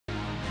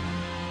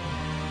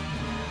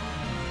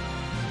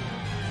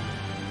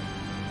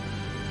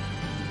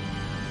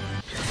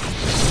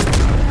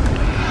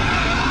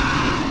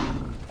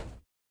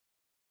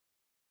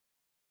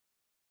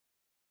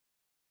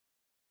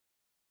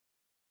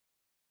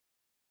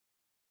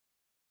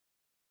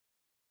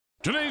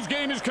Today's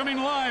game is coming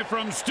live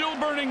from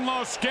still-burning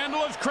Los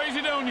Scandalous,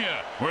 Crazydonia,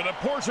 where the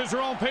Porsches are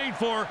all paid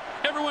for,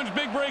 everyone's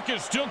big break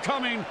is still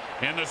coming,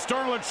 and the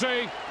starlets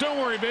say, don't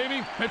worry,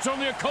 baby, it's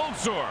only a cold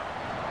sore.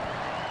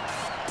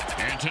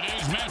 And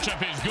today's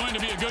matchup is going to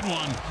be a good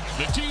one.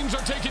 The teams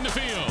are taking the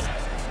field.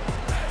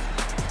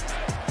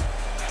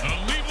 The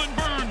Leaveland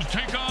Burns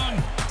take on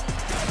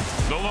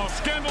the Los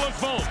Scandalous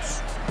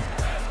Volts.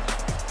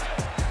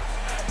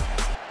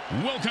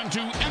 Welcome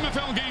to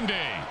MFL Game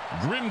Day.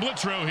 Grim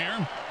Blitzrow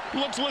here.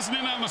 Let's listen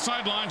in on the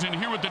sidelines and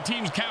hear what the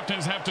team's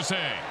captains have to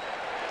say.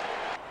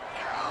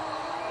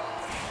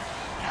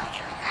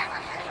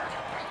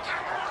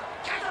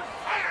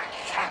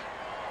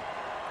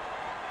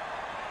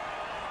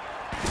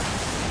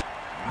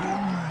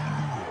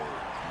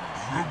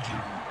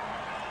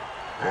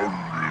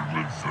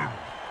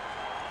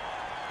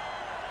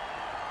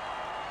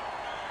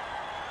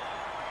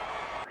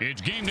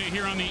 It's game day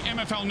here on the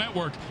MFL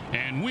Network,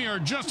 and we are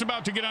just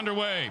about to get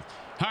underway.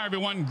 Hi,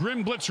 everyone.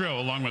 Grim Blitzrow,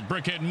 along with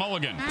Brickhead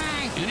Mulligan.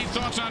 Hi. Any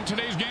thoughts on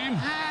today's game?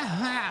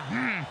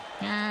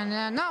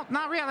 No,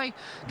 not really.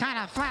 Kind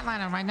of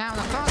flatlining right now in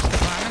the thoughts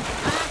department.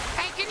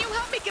 Hey, can you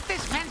help me get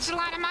this pencil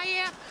out of my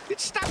ear?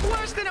 It's stuck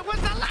worse than it was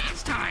the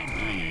last time.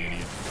 You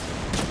idiot.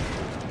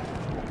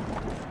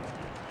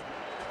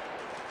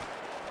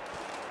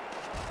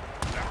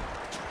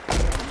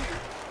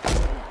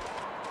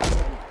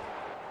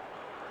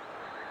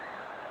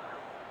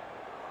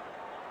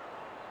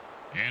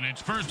 And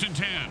it's 1st and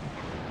 10.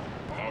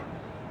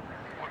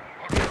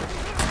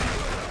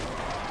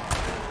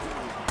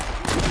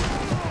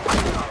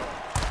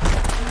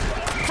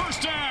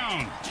 First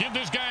down. Give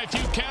this guy a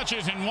few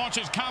catches and watch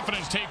his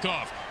confidence take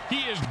off.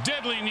 He is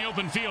deadly in the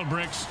open field,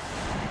 Bricks.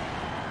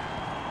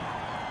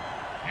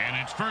 And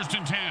it's 1st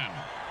and 10.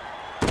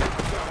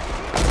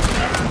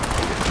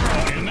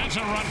 And that's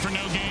a run for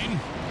no gain.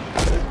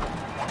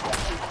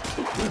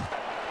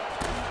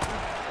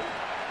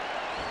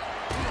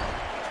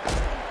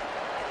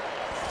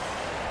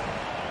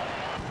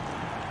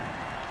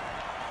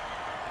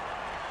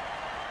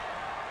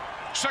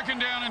 Second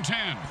down and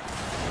 10.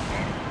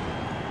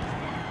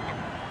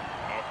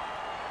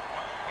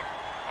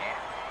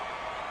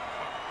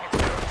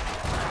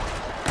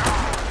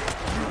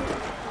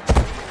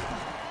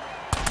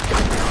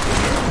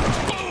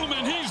 Boom,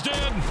 and he's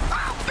dead.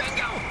 Oh,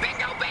 bingo,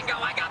 bingo, bingo.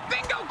 I got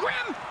bingo,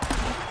 Grim.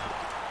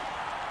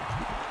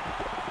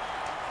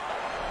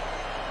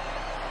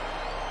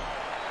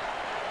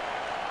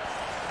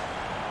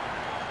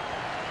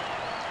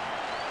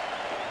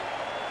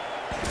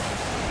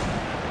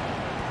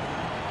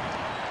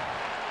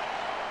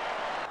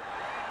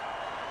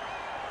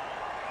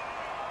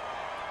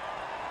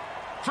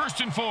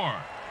 First and 4.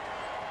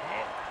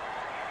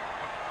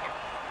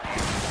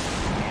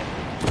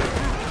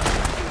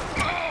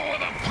 Oh,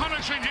 with a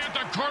punishing hit,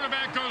 the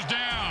quarterback goes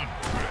down.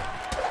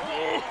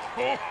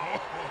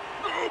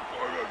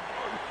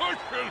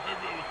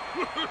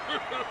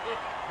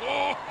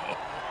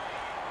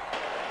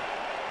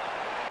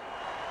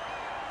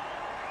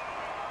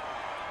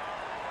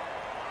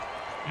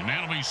 And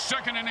that'll be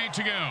 2nd and 8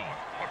 to go.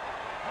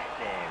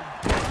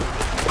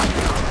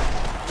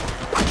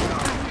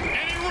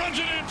 Runs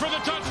it in for the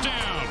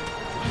touchdown.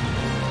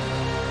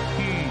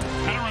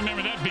 I don't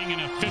remember that being an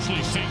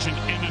officially sanctioned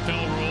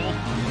NFL rule.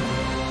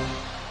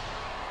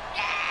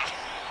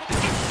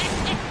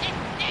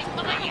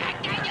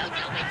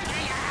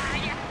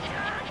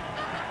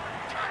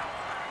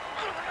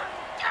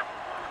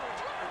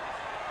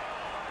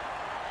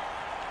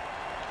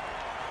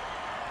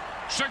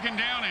 Second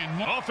down,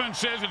 and offense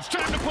says it's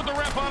time to put the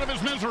ref out of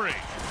his misery.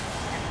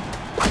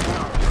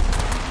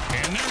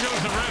 And there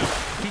goes the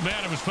ref. Too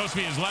bad it was supposed to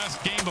be his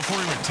last game before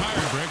he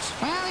retired, Bricks.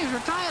 Well, he's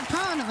retired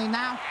permanently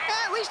now.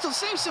 At least he'll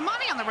save some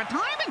money on the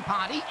retirement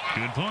party.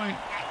 Good point.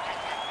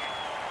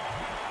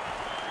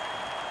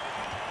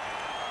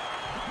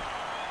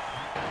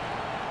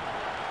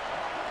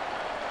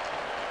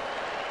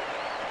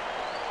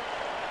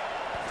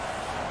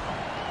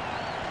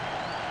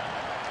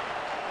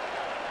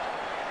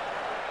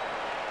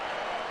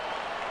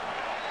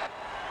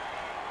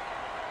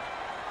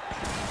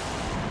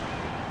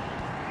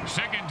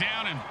 Second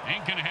down, and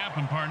ain't gonna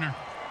happen, partner.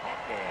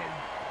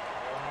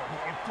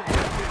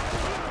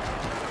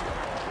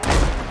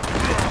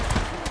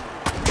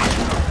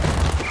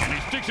 And he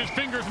sticks his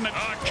fingers in the...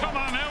 come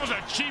on, that was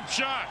a cheap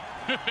shot.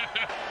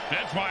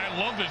 That's why I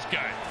love this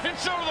guy. And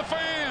so do the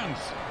fans.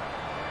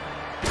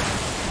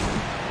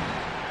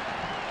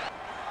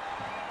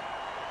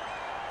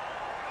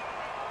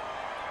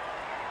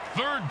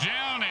 Third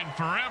down and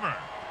forever.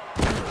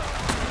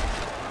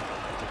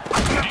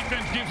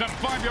 Defense gives up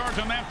 5 yards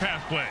on that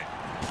pass play.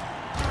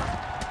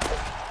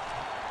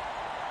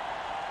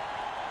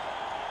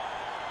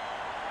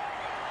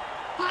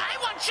 I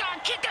once saw a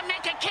kicker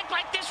make a kick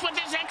like this with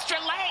his extra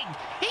leg.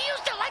 He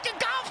used it like a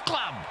golf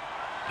club.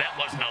 That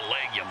wasn't a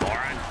leg, you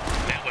moron.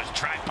 That was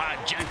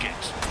Tripod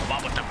Jenkins.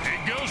 One with the...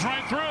 It goes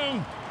right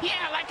through.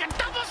 Yeah, like a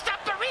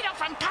double-stuffed burrito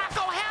from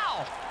Taco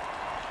Hell.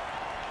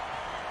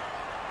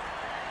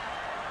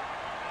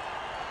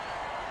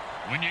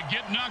 When you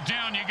get knocked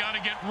down, you got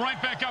to get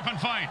right back up and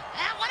fight.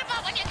 What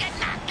about when you get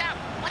knocked out?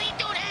 What do you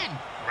do then?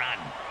 Run.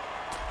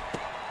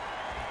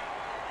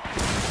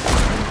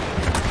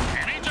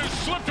 And he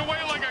just slipped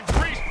away like a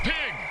greased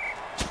pig.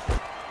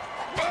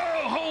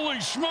 Oh, holy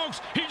smokes.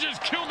 He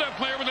just killed that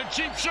player with a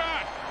cheap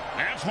shot.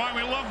 That's why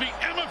we love the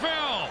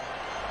MFL.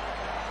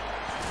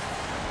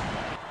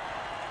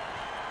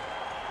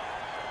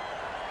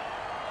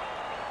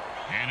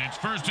 And it's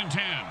 1st and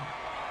 10.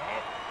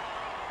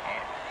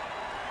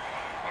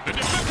 The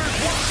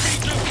defender's block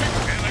feet just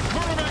kicked, and the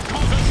quarterback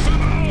calls it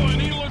foul,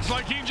 and he looks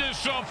like he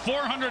just saw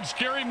 400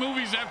 scary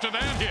movies after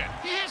that hit.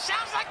 Yeah,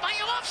 sounds like my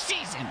off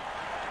season.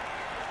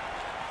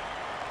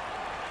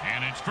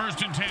 And it's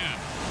 1st and 10.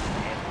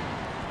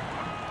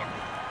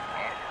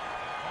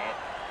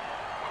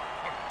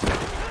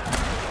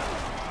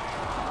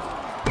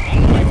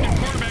 The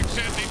quarterback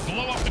said they'd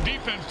blow up the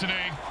defense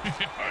today.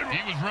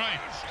 He was right.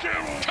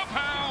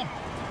 Kapow!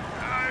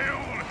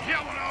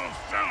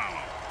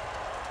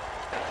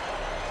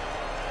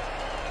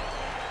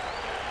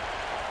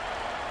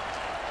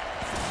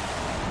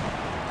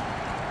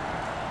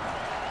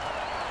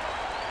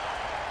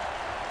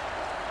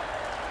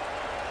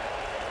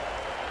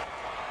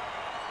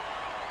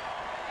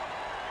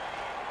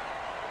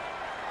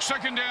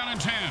 Second down and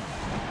 10.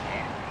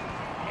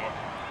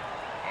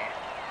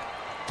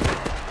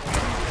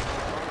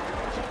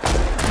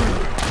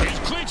 His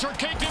cleats are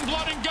caked in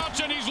blood and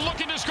guts, and he's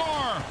looking to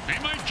score. They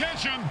might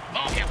catch him.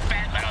 Oh, you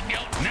fat little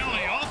mute. Now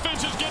the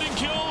offense is getting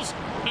kills.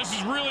 This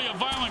is really a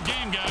violent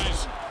game,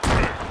 guys.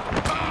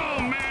 Oh,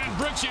 man,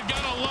 Brooks, you've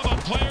got to love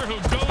a player who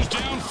goes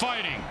down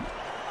fighting.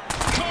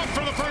 Caught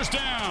for the first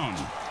down.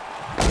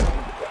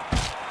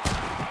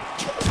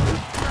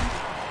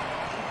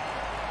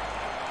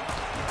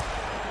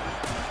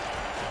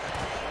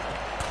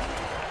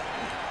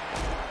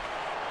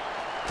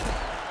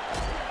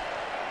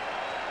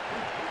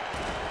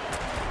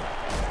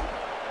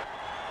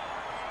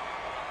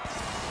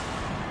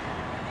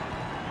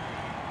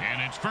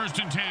 And it's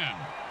 1st and 10.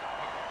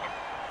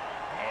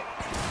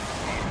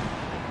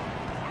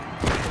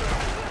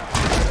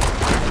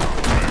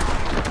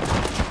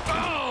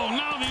 Oh,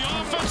 now the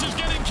offense is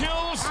getting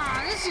kills.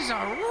 This is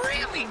a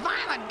really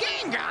violent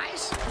game,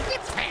 guys.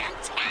 It's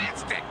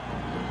fantastic.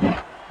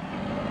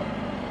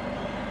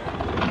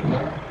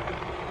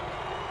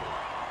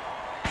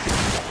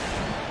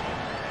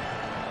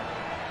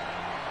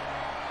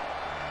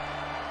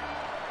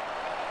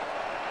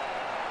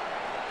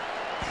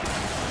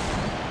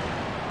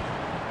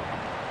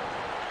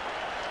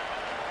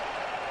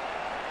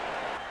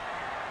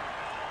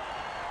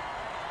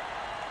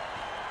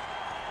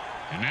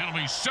 And that'll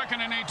be 2nd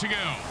and 8 to go.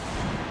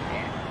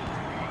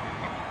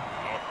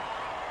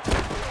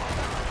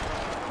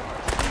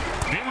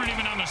 They weren't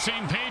even on the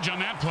same page on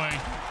that play.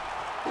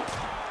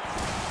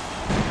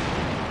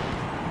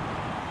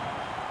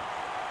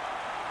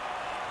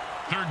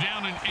 Third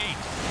down and 8.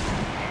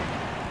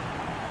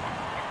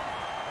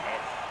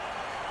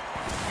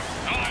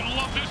 Oh, I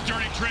love this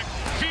dirty trick.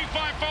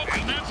 Fee-fi-fo,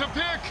 and that's a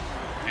pick.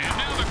 And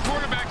now the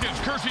quarterback is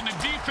cursing the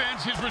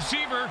defense, his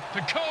receiver,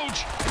 the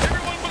coach,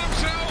 everyone but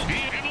himself.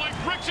 And like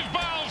bricks his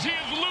balls, he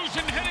is loose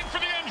and heading for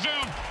the end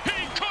zone.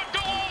 He could go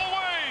all the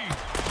way.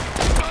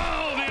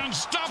 Oh, the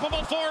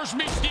unstoppable force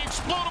meets the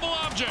explodable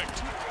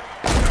object.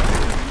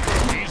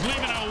 He's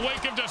leaving a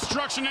wake of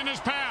destruction in his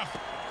path.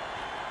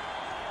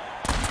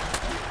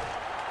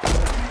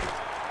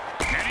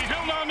 And he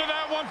held on to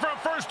that one for a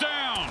first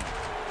down.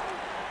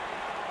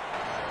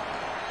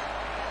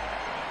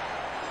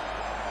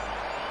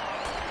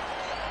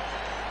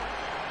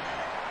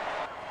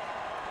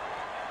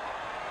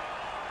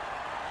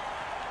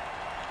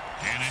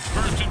 And it's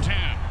 1st and 10.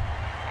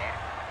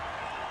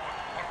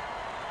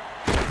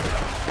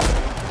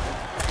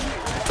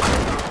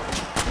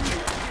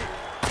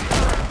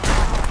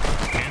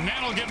 And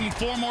that'll give him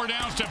 4 more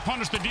downs to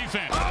punish the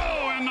defense.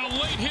 Oh, and the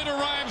late hit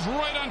arrives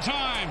right on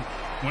time.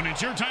 When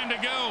it's your time to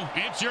go,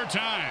 it's your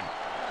time.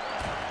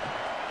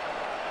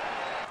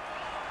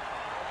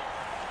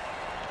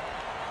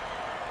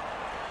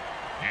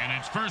 And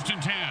it's 1st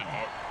and 10.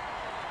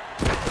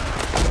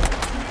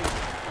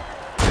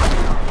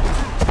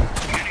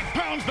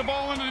 Pounds the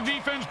ball into the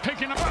defense,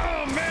 picking up.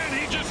 Oh, man,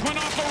 he just went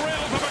off the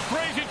rails of a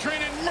crazy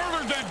train and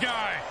murdered that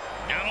guy.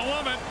 Gotta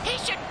love it. He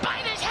should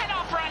bite his head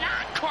off for an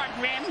encore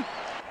rim.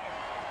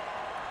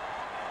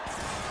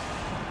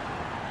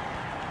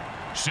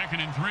 2nd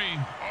and 3.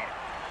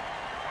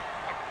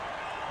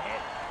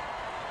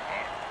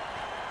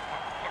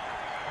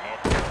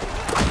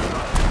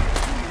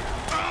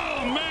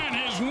 Oh, man,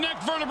 his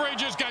neck vertebrae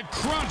just got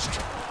crunched.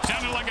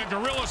 Sounded like a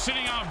gorilla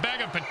sitting on a bag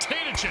of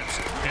potato chips.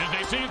 As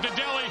they say at the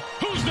deli,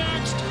 who's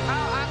next?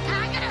 Can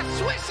I get a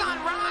Swiss on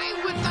rye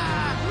with,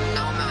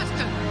 no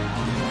mustard?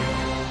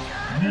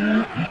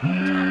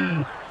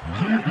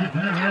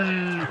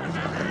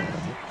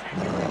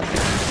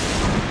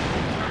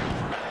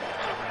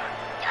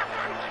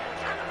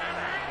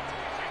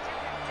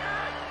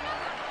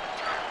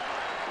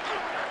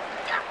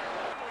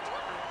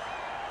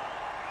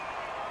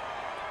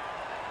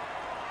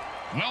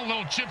 Well,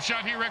 little chip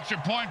shot here, extra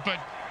point, but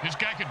this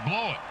guy could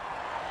blow it.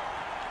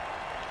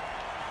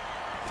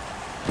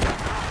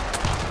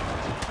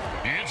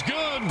 It's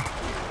good.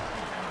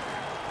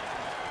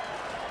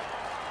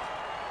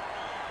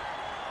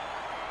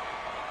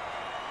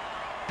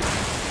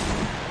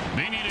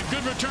 They need a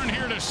good return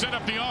here to set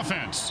up the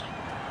offense.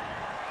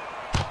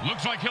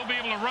 Looks like he'll be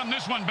able to run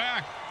this one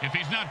back if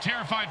he's not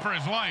terrified for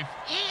his life.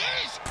 He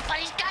is, but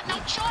he's got no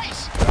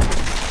choice.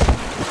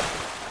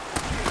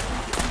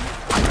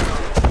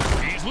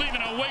 He's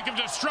leaving a wake of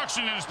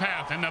destruction in his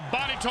path, and the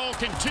body toll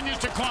continues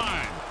to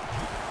climb.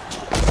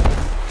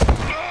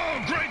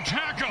 Oh, great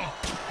tackle.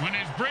 When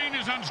his brain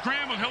is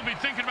unscrambled, he'll be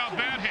thinking about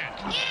that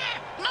hit.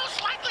 Yeah,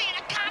 most likely in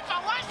a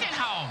convalescent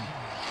home.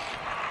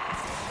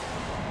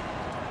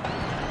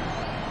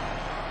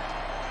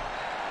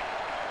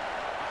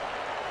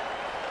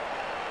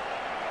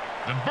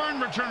 The burn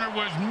returner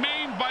was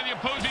maimed by the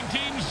opposing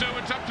team, so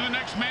it's up to the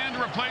next man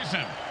to replace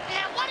him.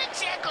 Yeah, what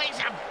exactly is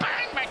a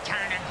burn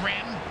returner,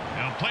 Grim?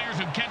 Players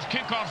who catch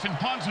kickoffs and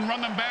punts and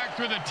run them back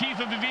through the teeth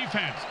of the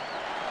defense.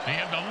 They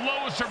have the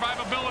lowest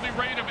survivability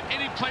rate of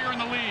any player in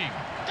the league.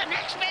 The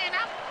next man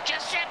up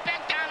just sat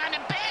back down on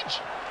the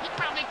bench. He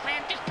probably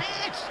cramped his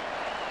pants.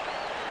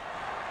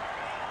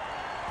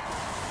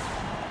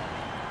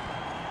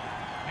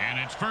 And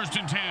it's 1st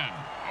and 10.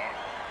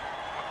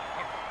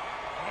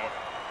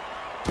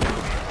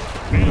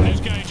 Man, this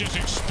guy just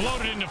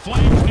exploded into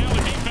flames. Now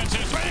the defense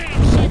is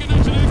bam! Second to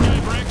that guy,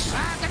 Bricks.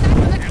 And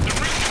the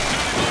Rich is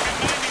sounding like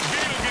a 90s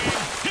video game.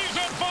 He's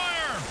on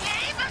fire!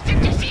 Yeah, he must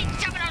have just eaten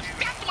some of those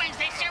death wings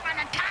they serve on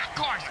the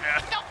concourse.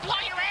 They'll blow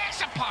your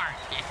ass apart.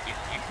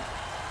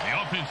 The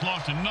offense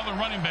lost another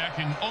running back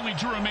and only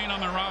 2 remain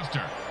on their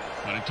roster.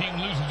 When a team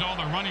loses all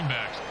their running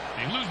backs,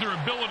 they lose their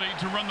ability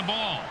to run the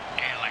ball.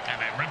 Yeah, like if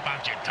I rip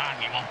out your tongue,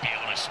 you won't be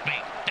able to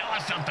speak. Tell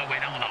us something we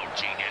don't know,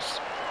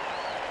 genius.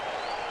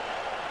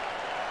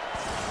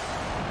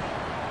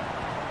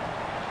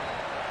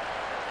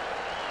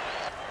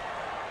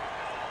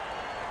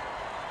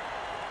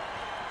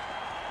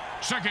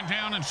 Second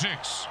down and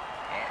 6.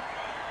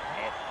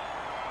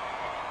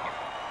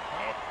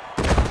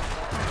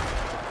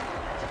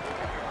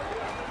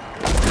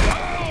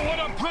 Oh, what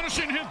a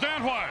punishing hit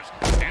that was.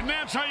 And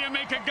that's how you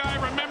make a guy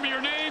remember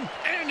your name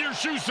and your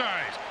shoe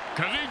size,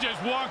 because he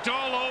just walked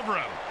all over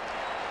him.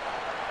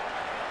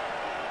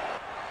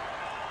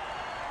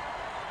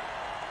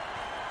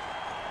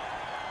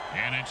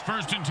 And it's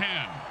 1st and 10.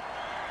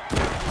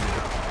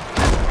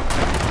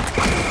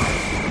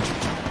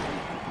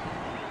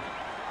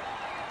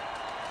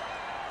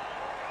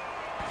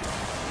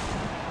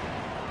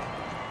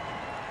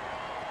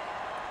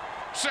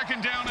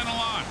 Second down and a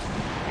lot.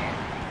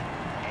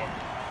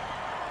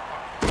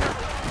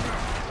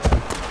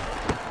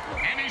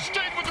 And he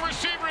stayed with the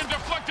receiver and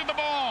deflected the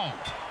ball.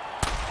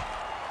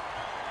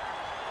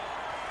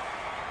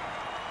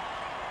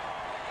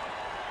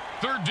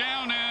 Third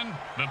down, and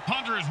the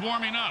punter is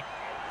warming up.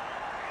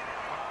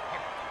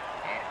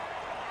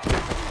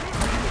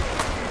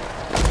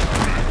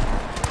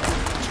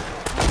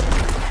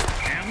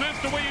 And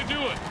that's the way you do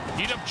it.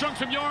 Eat up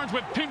chunks of yards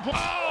with pinpoint.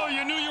 Oh,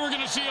 you knew you were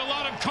going to see a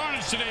lot of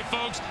carnage today,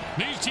 folks.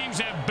 These teams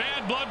have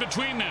bad blood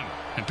between them.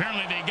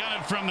 Apparently, they got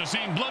it from the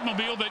same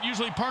bloodmobile that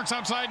usually parks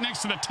outside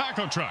next to the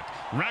taco truck.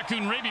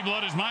 Raccoon rabies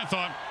blood is my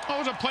thought.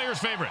 Always a player's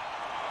favorite.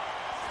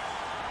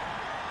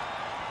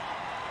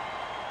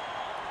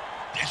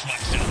 This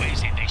one's so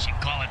easy, they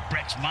should call it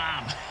Brick's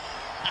mom.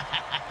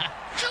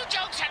 True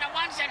jokes are the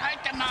ones that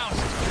hurt the most.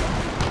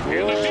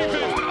 And the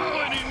defense,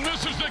 oh, and he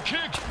misses the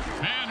kick.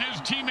 Man,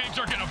 his teammates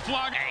are going to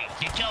flog. Hey,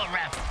 you kill a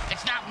ref.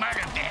 It's not murder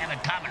if they have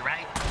it coming,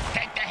 right?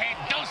 Take the hit.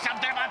 Do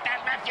something about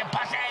that ref, you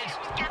pussies.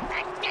 Yeah.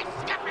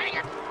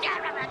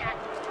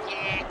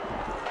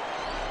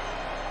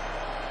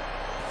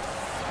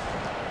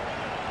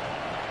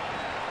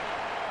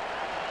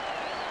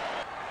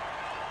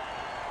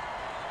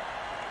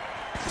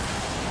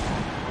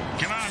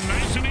 Come on,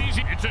 nice and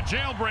easy. It's a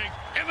jailbreak,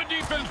 and the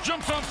defense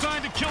jumps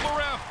offside to kill the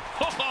ref.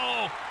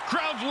 Oh,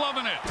 crowd's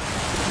loving it.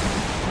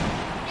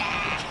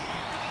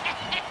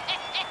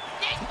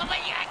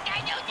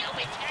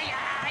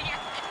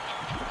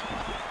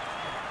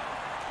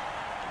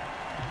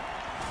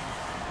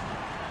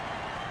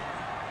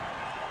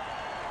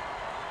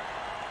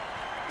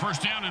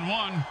 First down and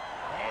 1.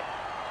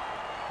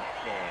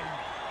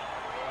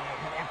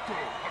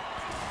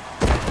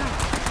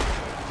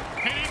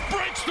 And he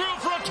breaks through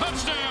for a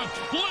touchdown.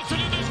 Listen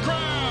to this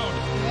crowd.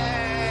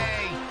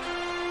 Yay!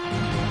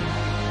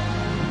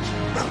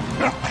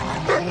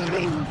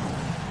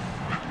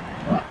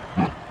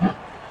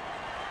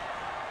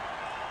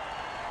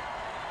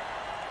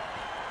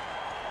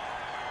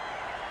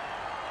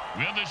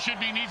 Well, this should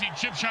be an easy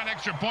chip shot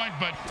extra point,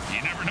 but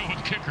you never know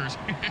with kickers.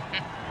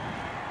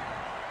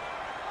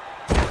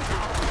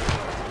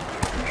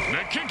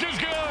 The kick is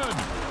good.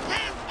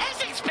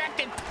 As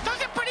expected,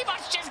 those are pretty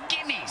much just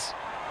gimmies.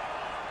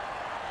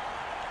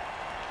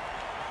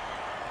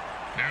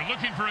 They're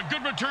looking for a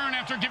good return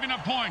after giving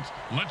up points.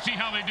 Let's see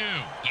how they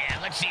do. Yeah,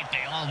 let's see if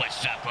they always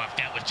suck or if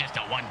that was just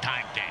a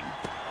one-time thing.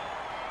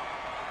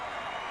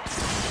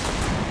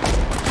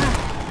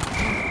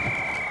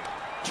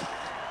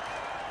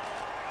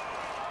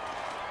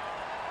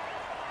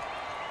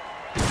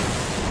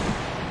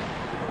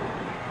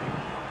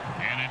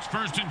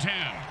 first and 10.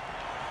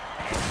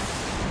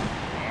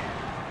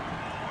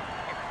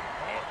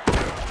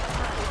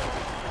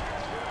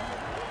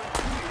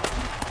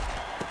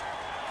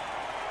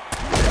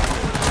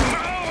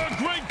 Oh, a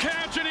great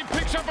catch, and he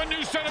picks up a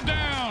new set of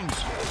downs.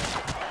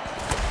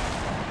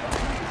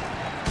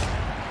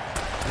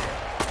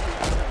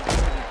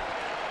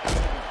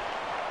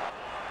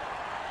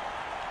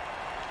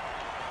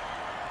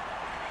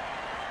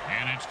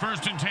 And it's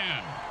first and 10.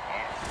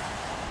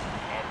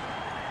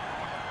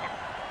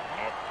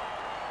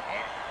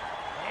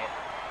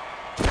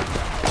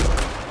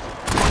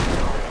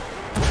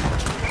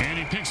 And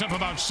he picks up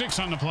about 6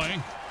 on the play.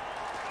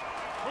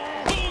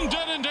 Boom,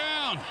 dead and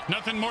down.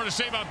 Nothing more to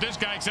say about this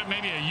guy except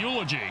maybe a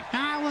eulogy.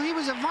 Well, he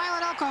was a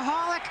violent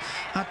alcoholic,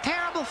 a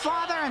terrible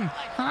father, and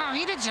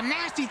he did some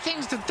nasty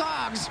things to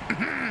dogs.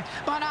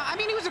 But, I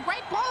mean, he was a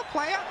great ball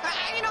player.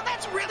 You know,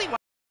 that's really what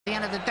at the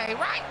end of the day,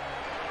 right?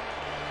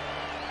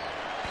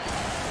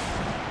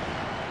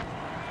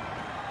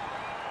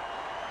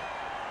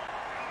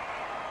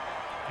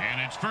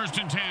 And it's first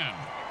and 10.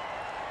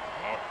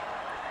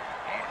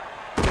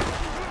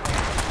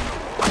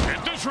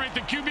 At this rate,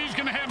 the QB's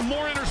going to have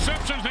more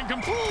interceptions than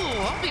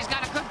Ooh, hope he's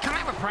got a good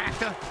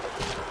chiropractor.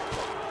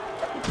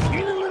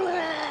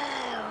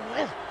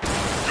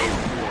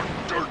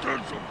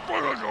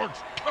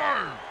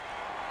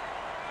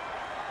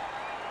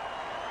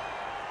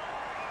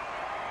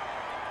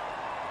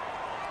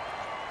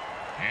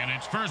 And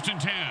it's first and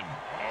 10.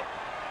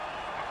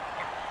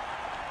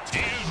 He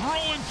is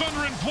rolling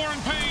thunder and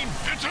pouring pain.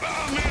 It's an,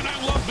 oh man, I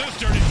love this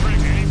dirty trick.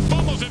 And he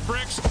fumbles it,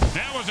 Bricks.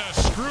 That was a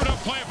screwed up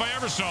play if I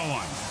ever saw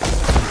one.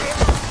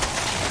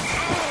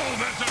 Oh,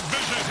 that's a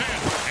vicious hit.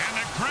 And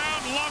the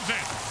crowd loves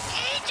it.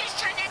 He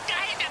just turned that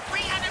guy into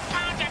 300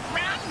 pounds of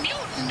ground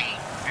mutiny.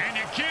 And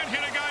you can't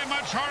hit a guy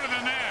much harder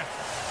than that.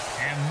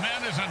 And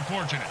that is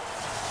unfortunate.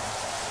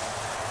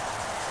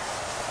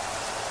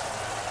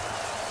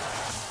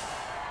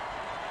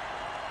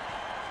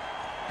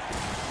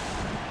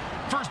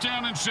 First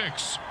down and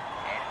 6.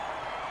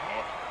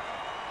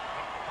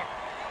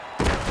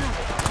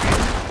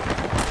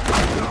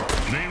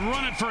 They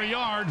run it for a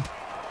yard.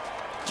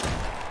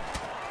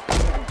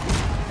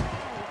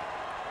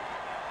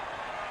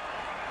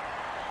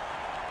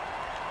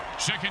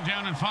 Second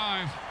down and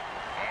 5.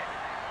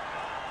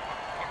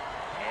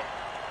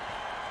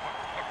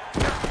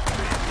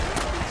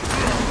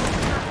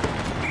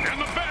 And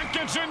the back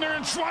gets in there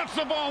and swats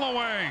the ball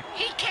away.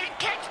 He can't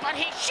catch, but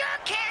he sure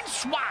can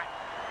swat.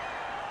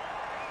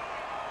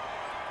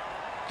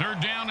 Third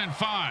down and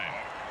 5.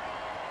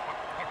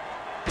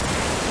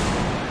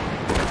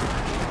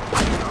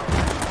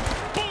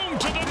 Boom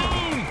to the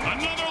moon.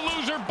 Another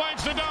loser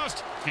bites the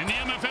dust. In the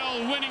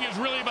MFL, winning is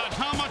really about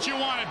how much you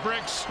want it,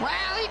 Bricks.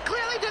 Well, he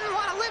clearly didn't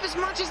want to live as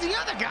much as the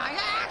other guy.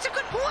 That's a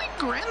good point,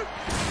 Grim.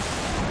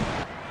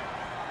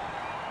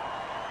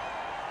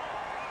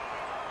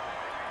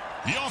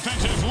 The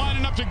offense is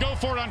lining up to go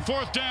for it on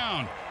fourth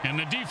down. And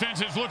the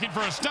defense is looking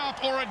for a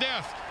stop or a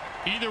death.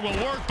 Either will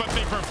work, but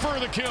they prefer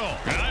the kill.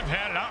 I've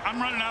had it. I'm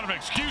running out of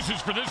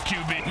excuses for this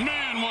QB.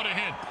 Man, what a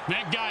hit.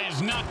 That guy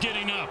is not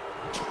getting up.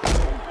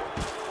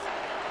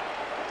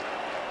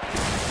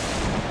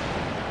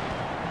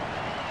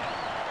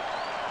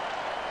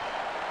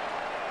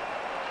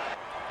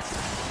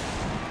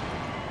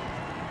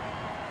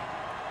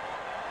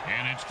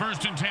 And it's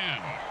first and 10.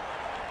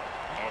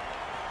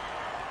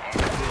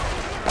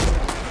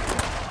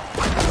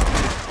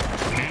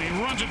 And he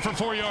runs it for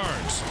 4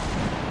 yards.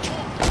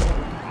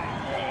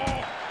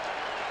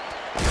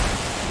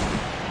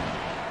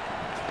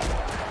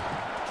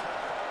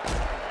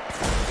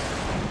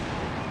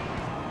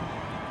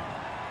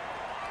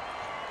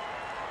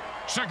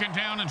 Second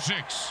down and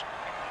 6.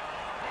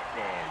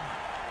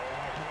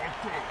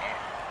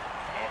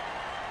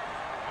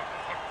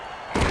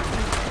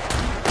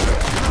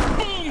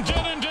 Boom,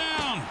 dead and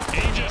down.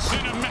 He just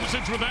sent a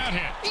message with that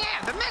hit.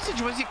 Yeah, the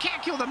message was you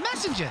can't kill the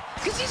messenger,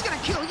 because he's going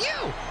to kill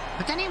you.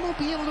 But then he won't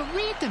be able to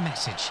read the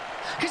message,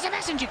 because the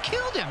messenger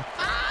killed him.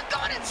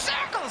 Going in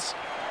circles.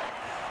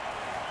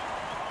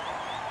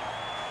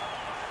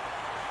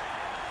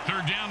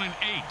 Third down and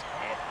 8.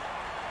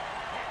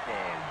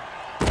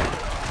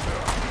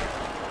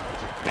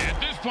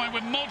 At this point,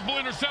 with multiple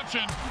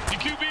interceptions, the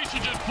QB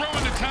should just throw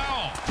in the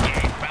towel.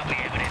 Yeah, he probably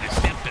haven't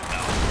intercepted,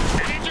 though.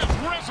 And he just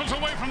wrestles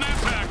away from that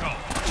tackle.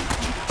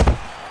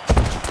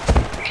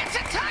 It's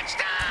a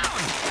touchdown!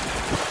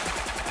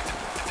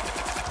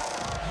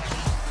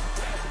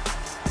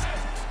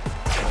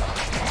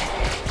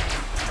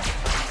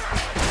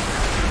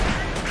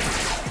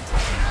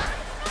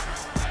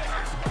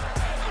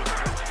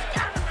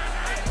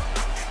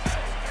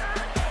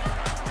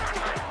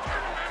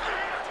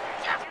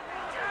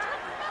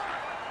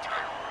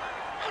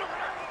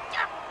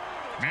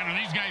 Man, are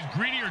these guys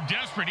greedy or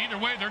desperate? Either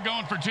way, they're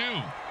going for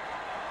 2.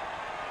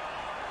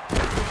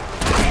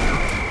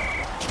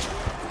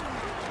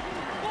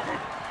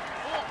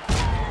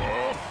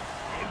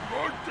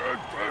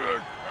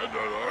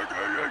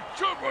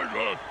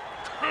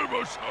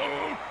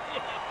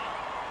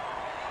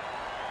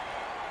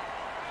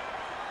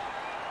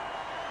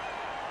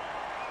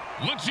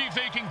 Let's see if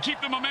they can keep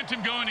the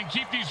momentum going and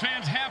keep these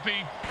fans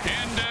happy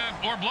and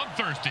or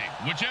bloodthirsty,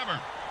 whichever.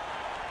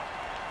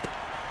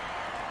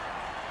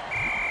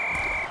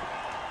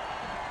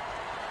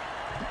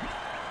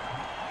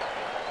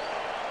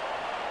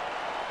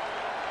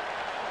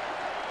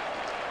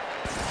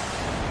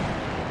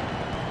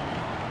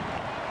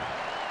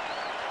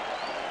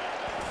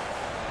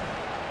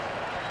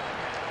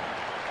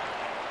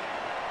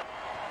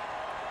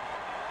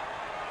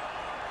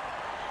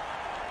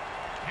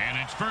 And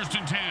it's 1st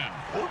and 10.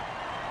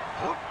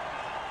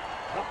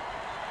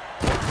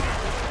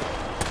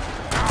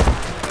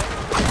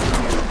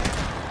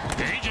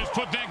 He just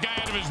put that guy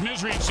out of his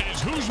misery and says,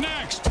 who's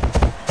next?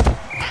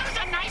 That was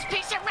a nice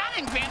piece of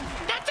running, Grim.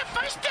 That's a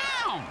 1st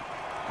down.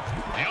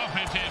 The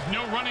offense has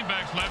no running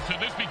backs left, so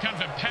this becomes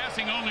a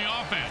passing-only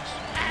offense.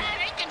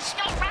 They can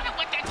still run it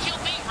with their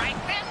QB, right,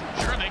 Grim?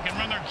 Sure, they can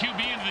run their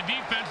QB into the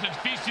defense that's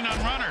feasting on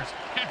runners.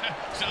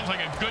 Sounds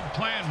like a good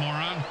plan,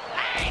 moron.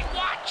 Hey,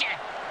 watch it.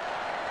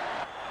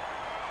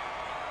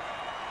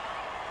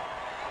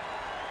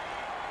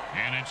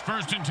 And it's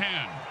 1st and 10.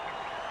 And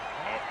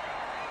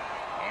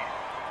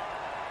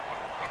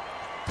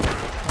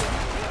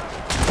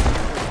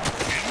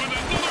with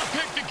another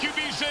pick, the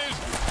QB says,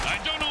 I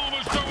don't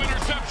always throw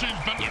interceptions,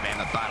 but... You ever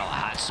have a bottle of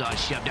hot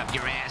sauce shoved up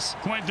your ass?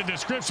 Quite the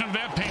description of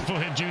that painful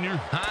hit, Junior.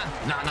 Huh?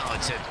 No,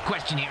 it's a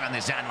question here on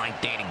this online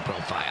dating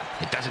profile.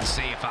 It doesn't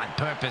say if on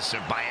purpose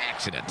or by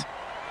accident.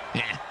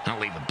 Yeah, I'll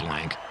leave it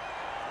blank.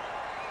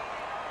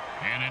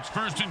 And it's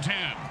 1st and 10.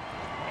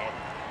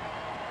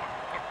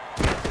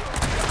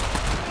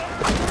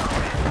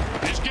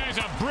 This guy's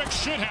a brick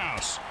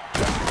shithouse.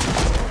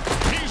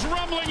 He's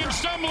rumbling and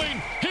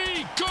stumbling.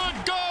 He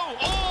could go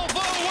all the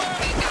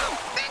way.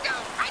 Bingo!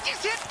 I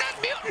just hit that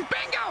mutant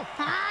bingo!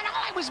 And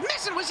all I was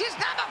missing was his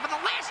number for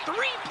the last 3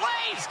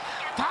 plays.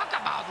 Talk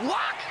about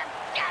luck!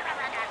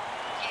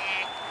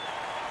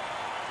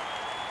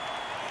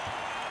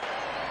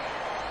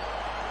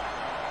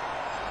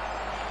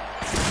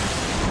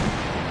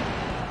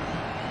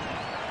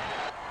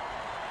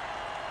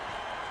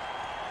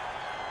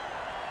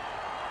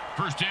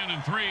 First down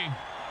and 3.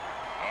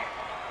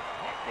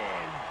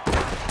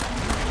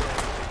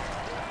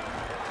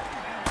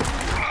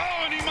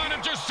 Oh, and he might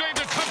have just saved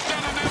a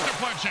touchdown on that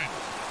deflection.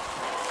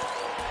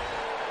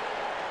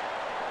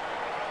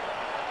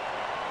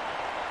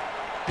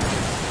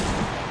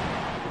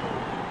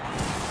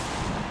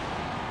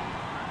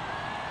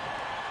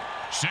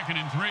 Second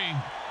and 3.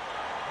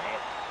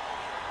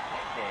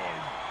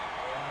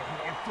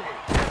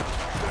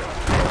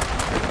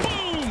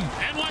 Boom!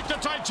 And like the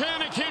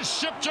Titanic, his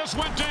ship just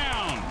went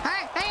down.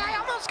 Hey, I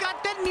almost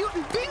got that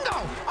mutant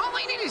bingo. All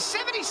I need is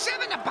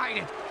 77 to bite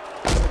it.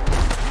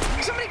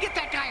 Somebody get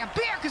that guy a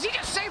beer, because he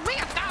just saved me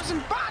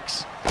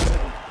 $1,000.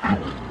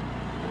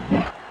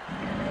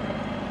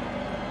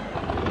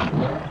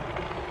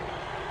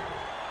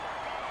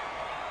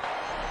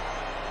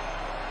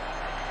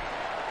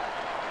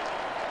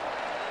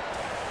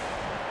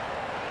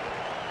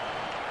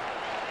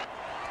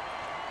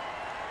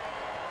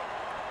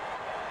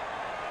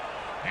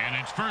 And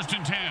it's 1st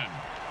and 10.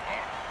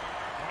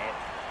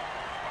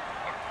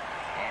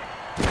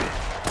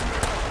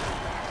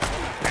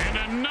 And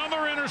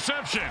another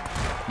interception.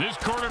 This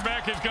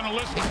quarterback is going to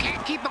listen. You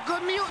can't keep a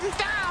good mutant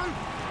down.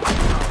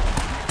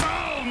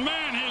 Oh,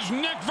 man, his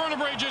neck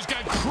vertebrae just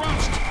got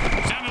crushed.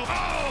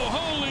 Oh,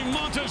 holy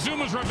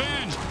Montezuma's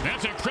revenge.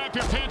 That's a crap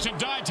your pants and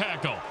die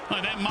tackle.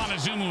 Well, that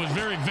Montezuma was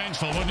very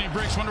vengeful, wasn't he,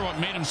 Bricks? Wonder what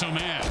made him so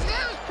mad. It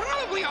was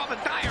probably all the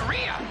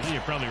diarrhea. Yeah,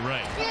 you're probably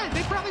right. Yeah,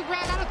 they probably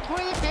ran out of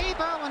toilet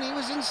paper when he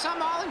was in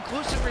some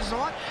all-inclusive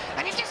resort,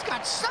 and he just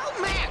got so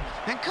mad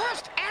and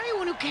cursed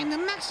everyone who came to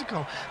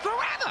Mexico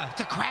forever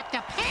to crap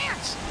their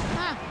pants.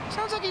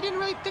 Sounds like he didn't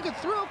really think it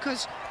through,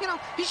 because, you know,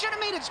 he should have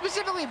made it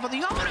specifically for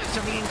the owners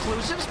of the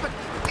inclusives, but,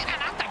 you know,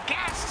 not the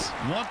guests.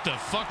 What the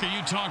fuck are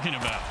you talking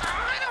about?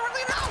 I don't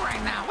really know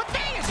right now. What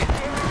day is it?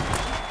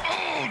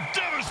 Oh,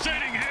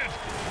 devastating hit.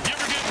 You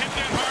ever get hit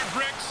that hard,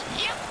 Bricks?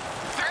 Yep,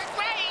 3rd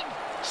grade.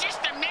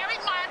 Sister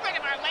Mary Margaret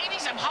of Our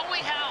Ladies of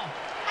Holy Hell.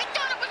 I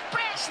thought it was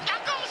brass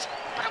knuckles,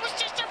 but it was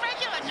just a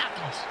regular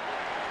knuckles.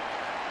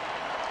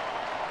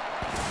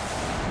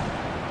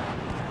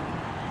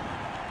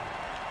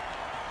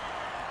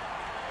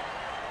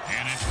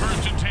 And it's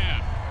 1st and 10.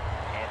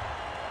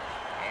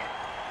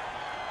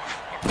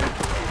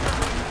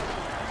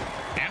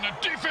 And the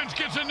defense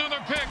gets another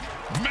pick.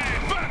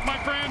 Man, that, my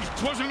friends,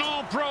 was an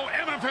all-pro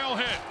MFL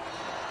hit.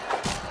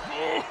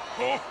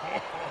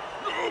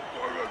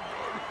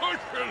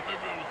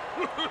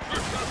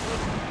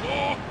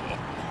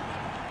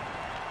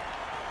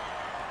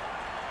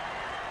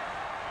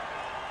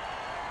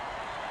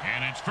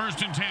 And it's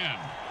 1st and 10.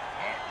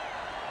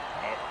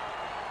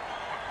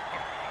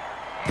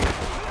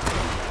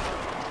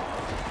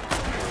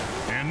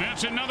 And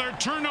that's another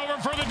turnover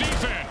for the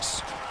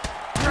defense.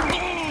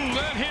 Ooh,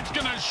 that hit's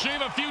going to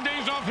shave a few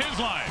days off his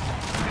life.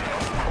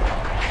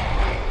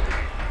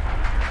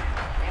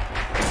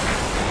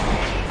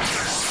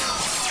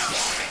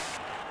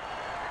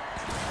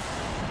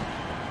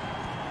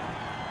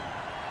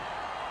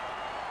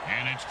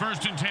 And it's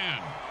 1st and 10.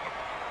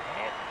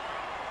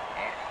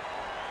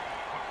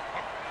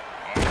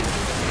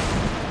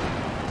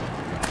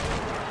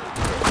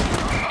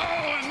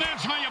 Oh, and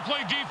that's how you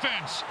play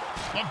defense.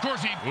 Of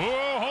course,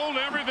 whoa, hold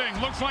everything.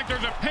 Looks like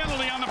there's a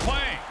penalty on the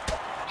play.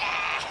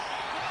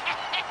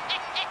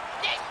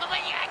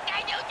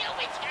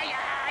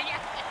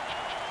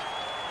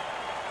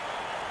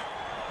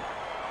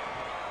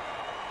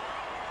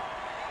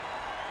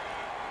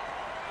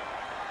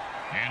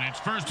 And it's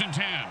 1st and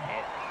 10.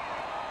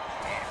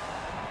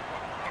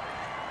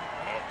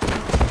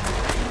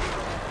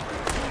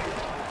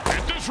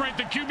 At this rate,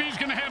 the QB is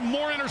going to have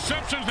more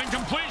interceptions than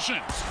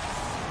completions.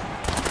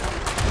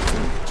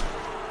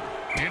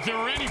 If there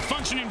were any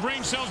functioning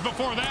brain cells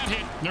before that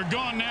hit, they're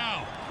gone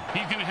now.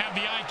 He's going to have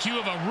the IQ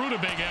of a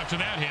rutabaga after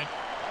that hit.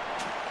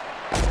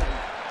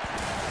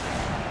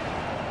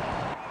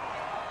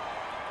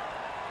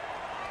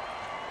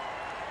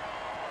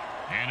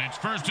 And it's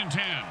 1st and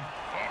 10.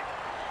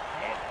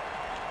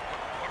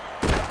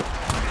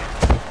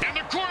 And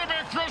the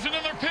quarterback throws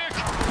another pick.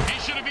 He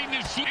should have eaten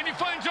his sleep. And he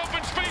finds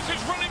open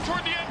spaces running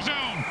toward the end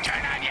zone.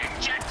 Turn on your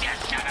jet, you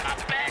son of a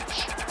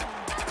bitch.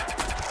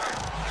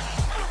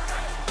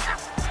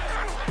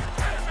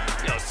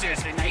 Yo,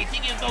 seriously, now you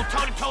think you can go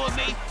toe-to-toe with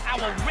me? I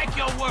will wreck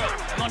your world.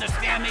 You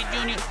understand me,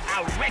 Junior?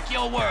 I'll wreck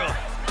your world.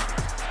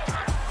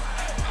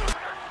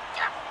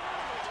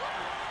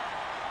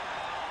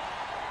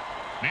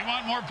 They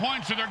want more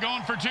points, so they're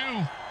going for 2.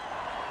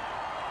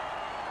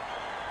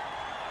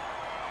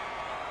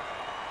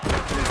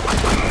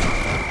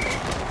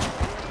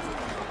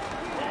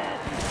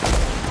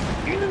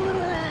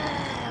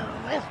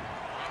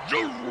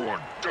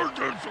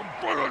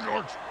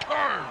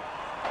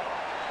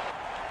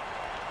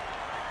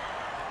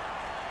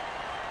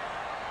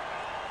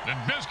 The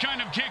best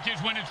kind of kick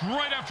is when it's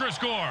right after a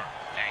score.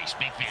 Hey,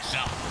 speak for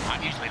yourself.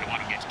 I'm usually the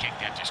one who gets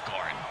kicked after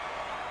scoring.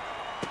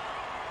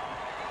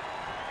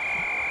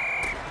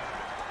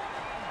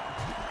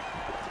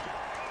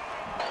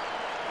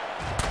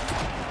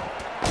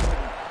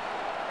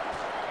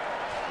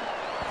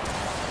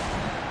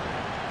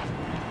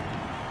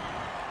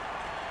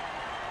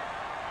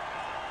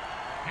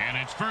 And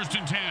it's 1st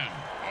and 10.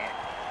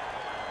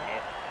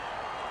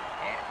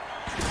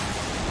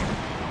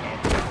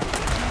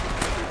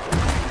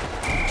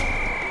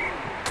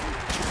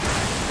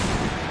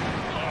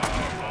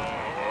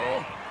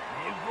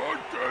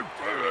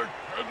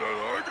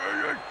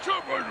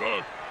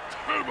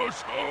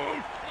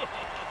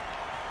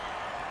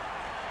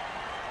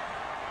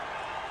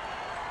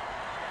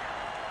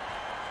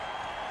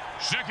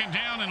 Second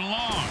down and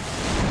long.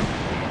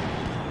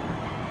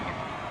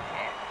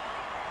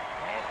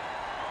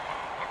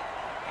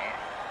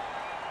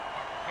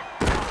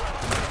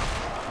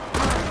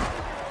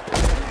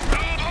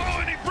 Oh,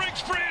 and he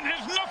breaks free and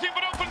has nothing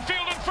but open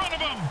field in front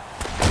of him.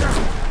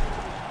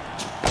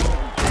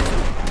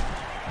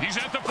 He's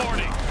at the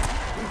 40.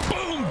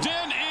 Boom,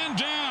 dead and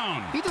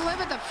down. He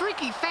delivered the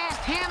freaky fast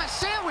ham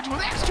sandwich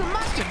with extra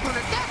mustard for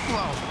the death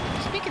blow.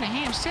 Speaking of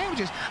ham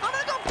sandwiches, I'm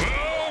gonna go.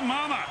 Oh,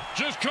 mama.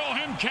 Just call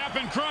him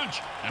Cap'n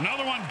Crunch.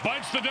 Another one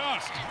bites the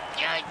dust.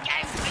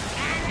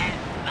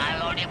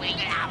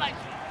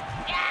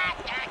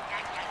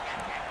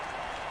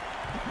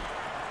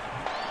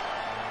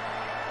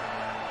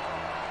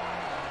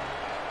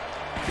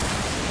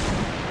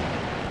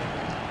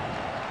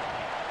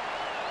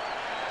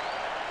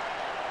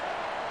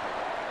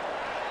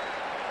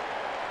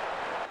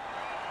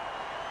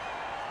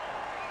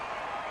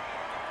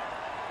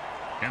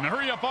 And the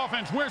hurry-up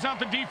offense wears out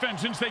the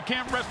defense since they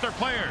can't rest their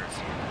players.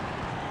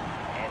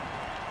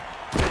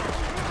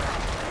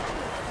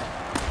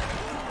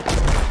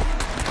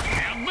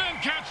 And then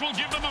Cats will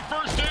give them a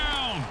 1st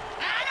down.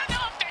 I don't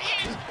know if they're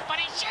his, but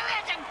he sure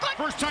has a good...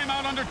 First time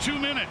out under 2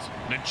 minutes.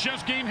 The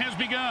chess game has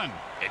begun.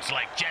 It's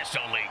like chess,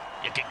 only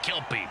you can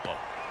kill people.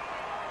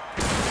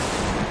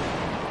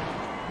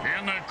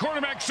 And the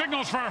quarterback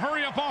signals for a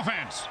hurry-up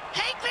offense.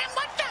 Hey, Grim,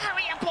 what's the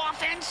hurry-up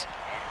offense?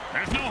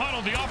 There's no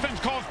huddle. The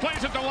offense calls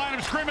plays at the line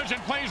of scrimmage and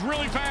plays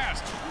really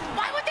fast.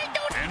 Why would they do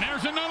that? And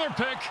there's another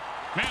pick.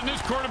 Man, this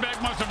quarterback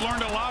must have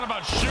learned a lot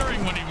about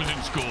sharing when he was in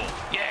school.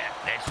 Yeah,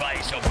 that's why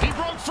he's so... He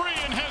broke free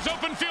and has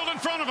open field in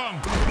front of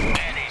him.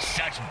 That is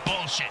such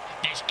bullshit.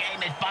 This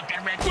game is bucking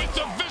red With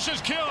the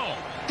vicious kill.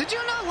 Did you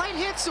know light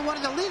hits are one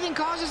of the leading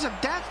causes of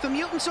death for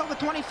mutants over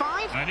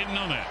 25? I didn't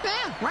know that.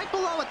 Yeah, right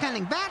below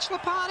attending bachelor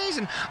parties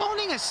and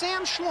owning a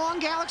Sam Schlong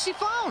Galaxy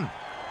phone.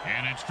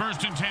 And it's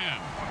 1st and 10.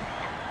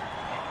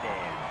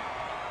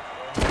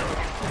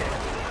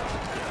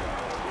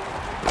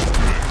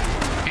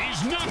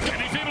 He's knocked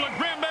and he's able to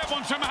grab that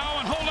one somehow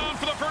and hold on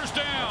for the 1st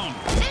down.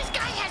 This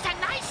guy has a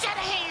nice set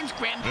of hands,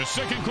 Grim. The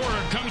second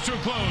quarter comes to a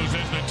close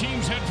as the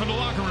teams head for the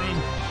locker room,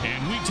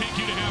 and we take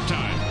you to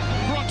halftime.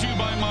 Brought to you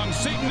by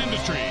Monsatan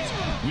Industries.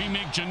 We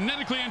make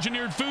genetically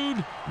engineered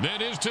food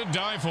that is to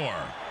die for.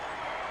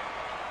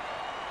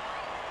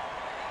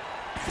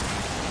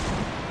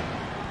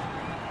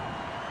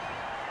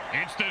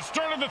 It's the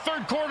start of the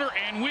 3rd quarter,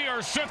 and we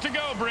are set to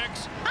go,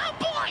 Bricks. Oh,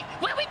 boy!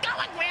 Where we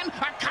going, Grim?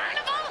 A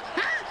carnival?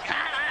 Huh?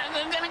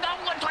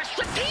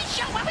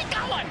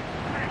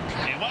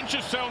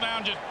 Let's just settle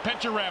down. Just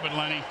pet your rabbit,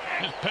 Lenny.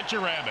 Just pet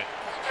your rabbit.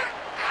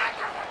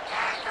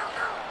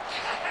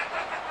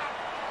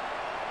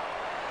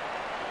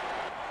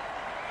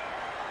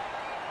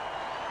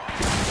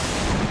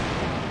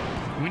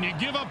 When you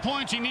give up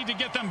points, you need to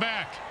get them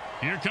back.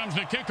 Here comes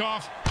the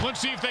kickoff. Let's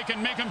see if they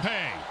can make them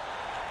pay.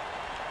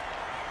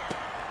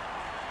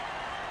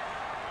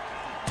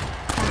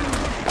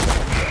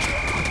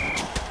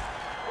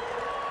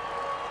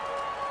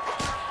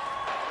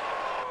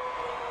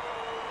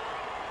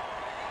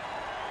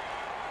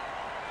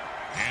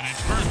 And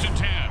it's 1st and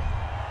 10.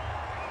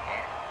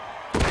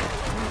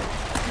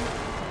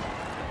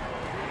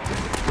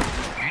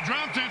 He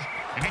dropped it.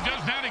 If he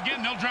does that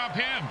again, they'll drop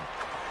him.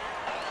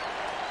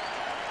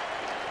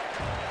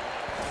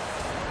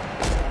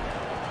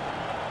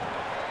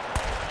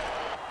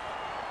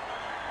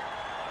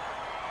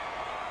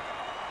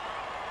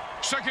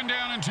 Second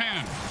down and 10.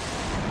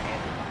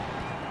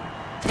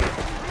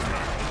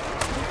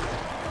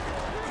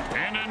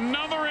 And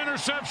another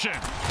interception.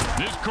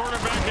 This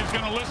quarterback is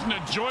going to listen to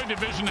Joy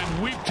Division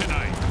and weep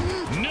tonight.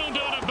 No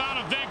doubt about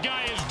it, that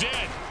guy is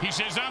dead. He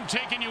says, I'm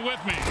taking you with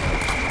me.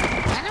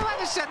 And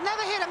whoever said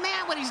never hit a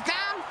man when he's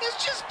down is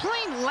just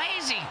plain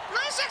lazy.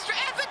 Nice extra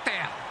effort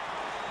there.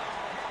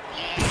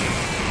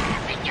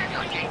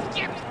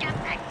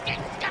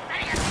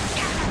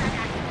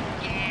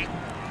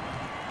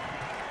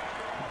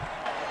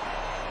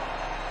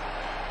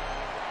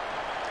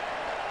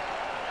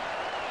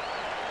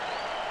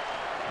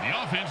 The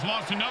offense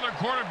lost another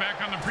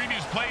quarterback on the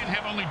previous play and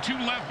have only 2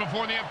 left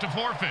before they have to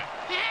forfeit.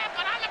 Yeah,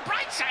 but on the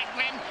bright side,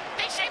 Grim,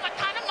 they save a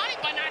ton of money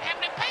by not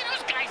having to pay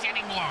those guys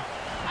anymore.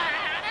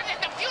 Other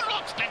than the funeral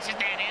expenses,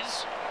 that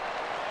is.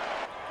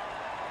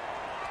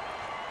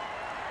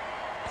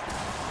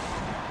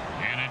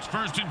 And it's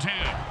 1st and 10.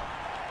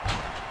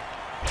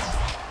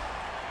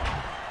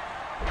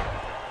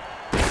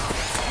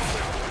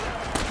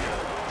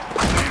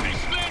 And he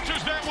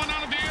snatches that one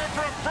out of the air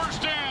for a 1st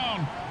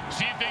down.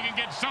 See if they can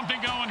get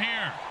something going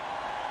here.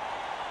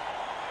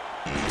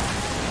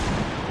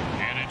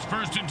 And it's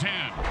 1st and 10.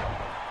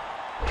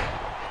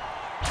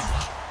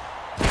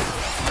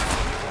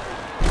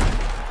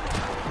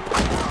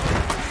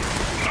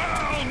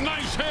 Oh,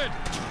 nice hit.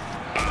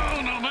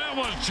 Oh, no, that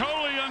was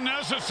totally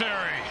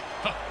unnecessary.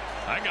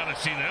 I got to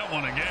see that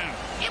one again.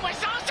 It was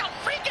also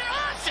freaking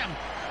awesome.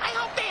 I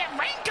hope they have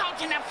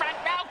raincoats in the front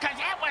row because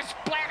that was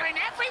splattering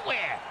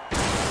everywhere.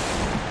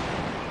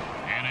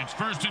 And it's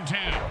 1st and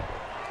 10.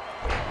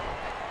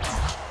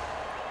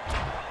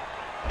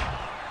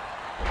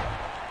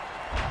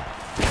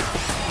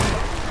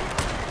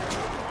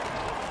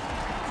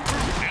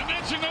 And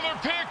that's another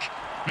pick.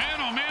 Man,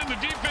 oh man, the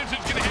defense is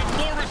going to have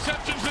more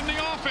receptions than the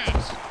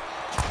offense.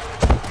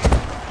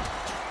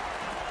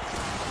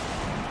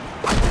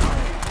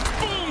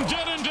 Boom,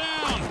 dead and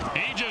down.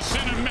 He just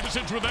sent a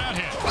message with that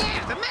hit.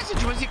 Yeah, the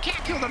message was you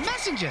can't kill the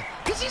messenger,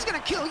 because he's going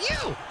to kill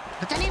you.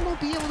 But then he won't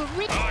be able to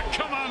reach. Oh,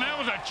 come on, that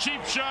was a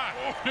cheap shot.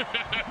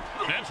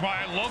 That's why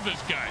I love this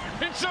guy.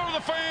 And so do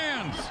the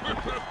fans.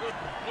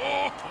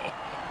 Oh.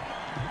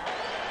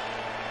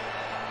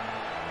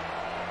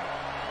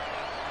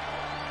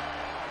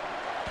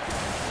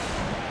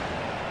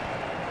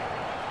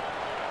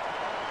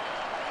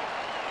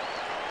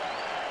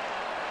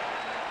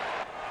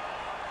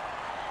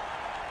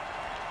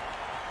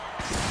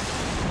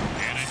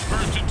 And it's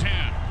 1st and 10.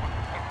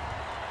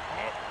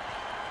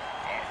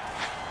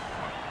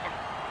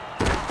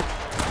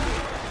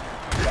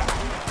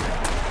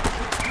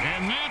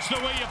 And that's the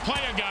way you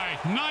play a guy.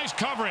 Nice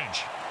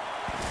coverage.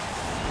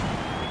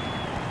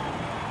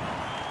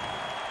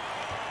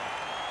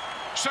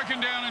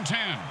 Second down and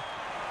 10.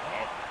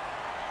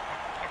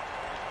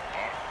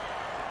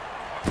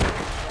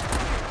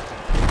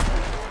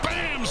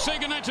 Bam! Say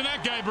goodnight to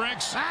that guy,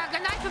 Bricks.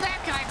 Good night to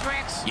that guy,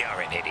 Bricks.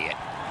 You're an idiot.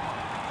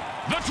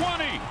 The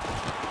 20.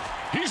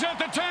 He's at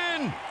the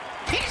 10.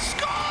 He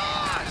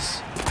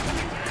scores!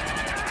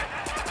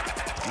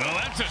 Well,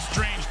 that's a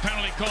strange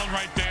penalty called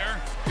right there.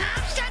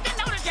 I'm starting to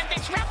notice that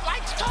this ref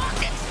likes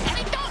talking, and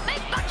it don't make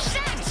much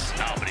sense.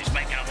 No, but he's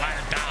making a lot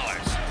of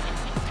dollars.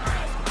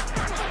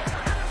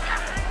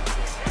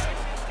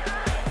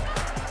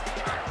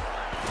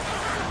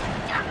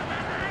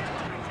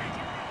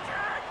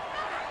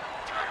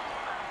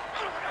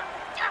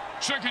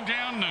 Second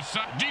down, the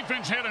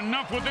defense had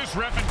enough with this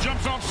ref and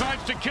jumps off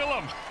sides to kill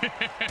him.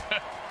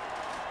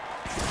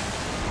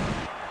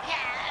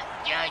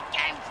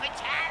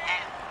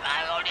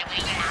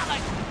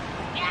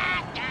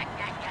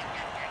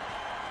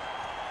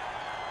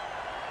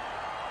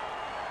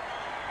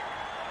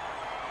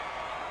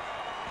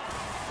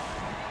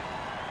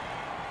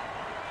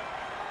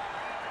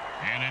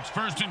 And it's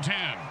 1st and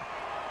 10.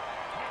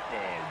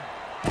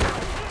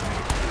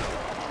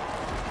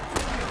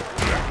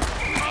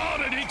 Oh,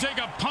 did he take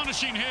a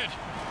punishing hit?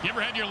 You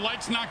ever had your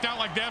lights knocked out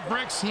like that,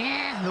 Bricks?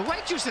 Yeah, the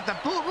waitress at the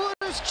Blue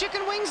Hooters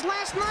chicken wings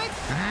last night.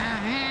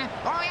 Yeah.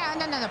 Oh, yeah,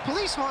 and then the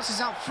police horses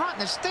out front in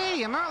the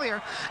stadium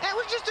earlier. It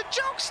was just a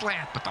joke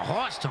slap, but the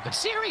horse took it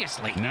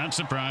seriously. Not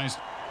surprised.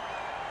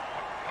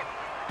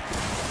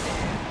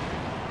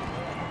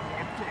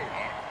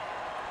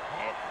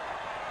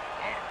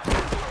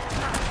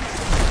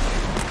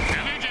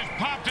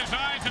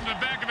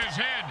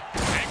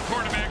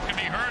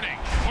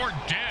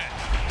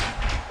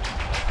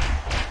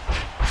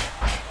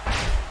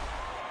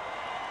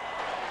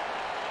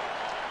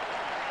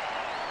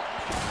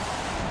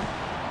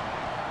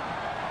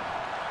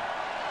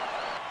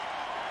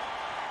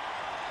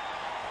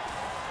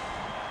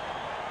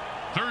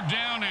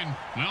 line.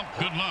 Well,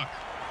 good luck.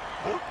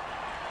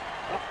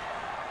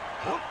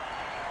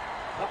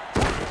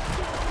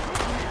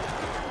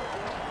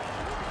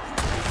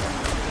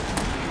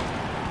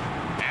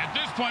 At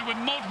this point, with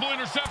multiple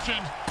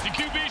interceptions, the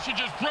QB should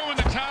just throw in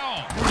the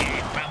towel.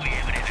 Yeah, probably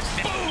have an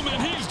interception. Boom,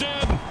 and he's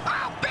dead.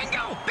 Oh,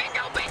 bingo!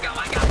 Bingo, bingo!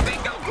 I got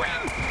bingo,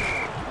 Grim!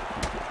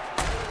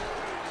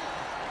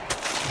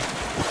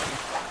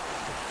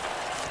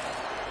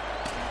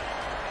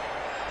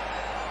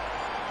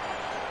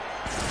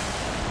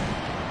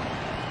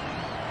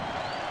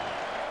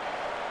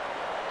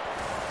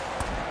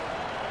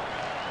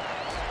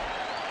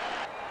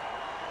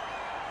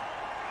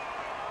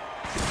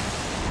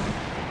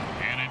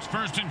 And it's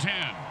 1st and 10.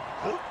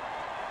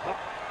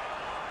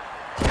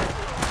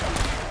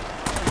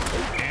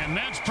 And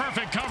that's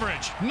perfect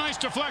coverage. Nice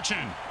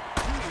deflection.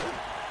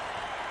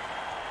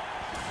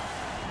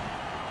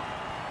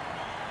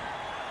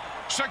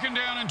 Second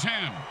down and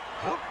 10.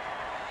 Oh,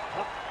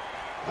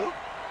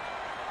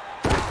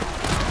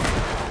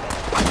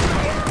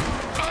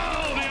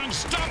 the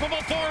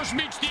unstoppable force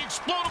meets the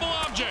explodable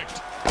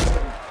object.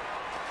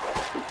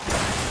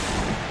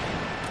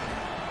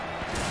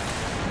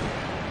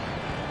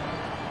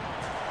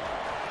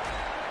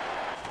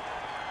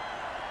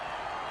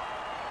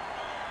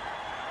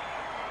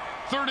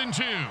 Third and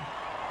 2.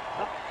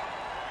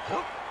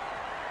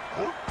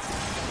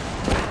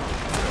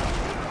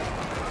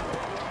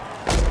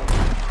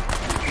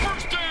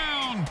 First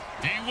down.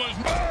 He was,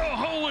 oh,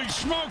 holy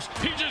smokes.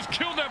 He just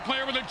killed that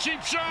player with a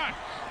cheap shot.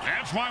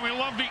 That's why we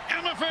love the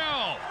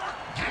MFL.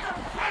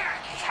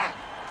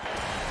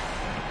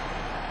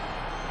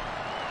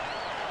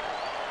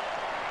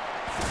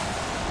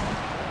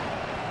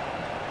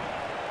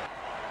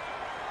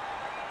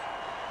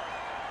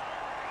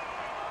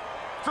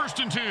 First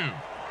and 2.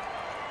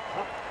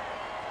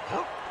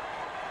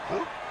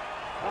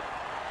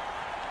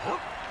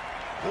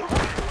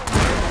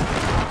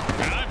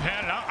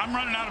 I'm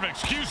running out of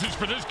excuses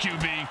for this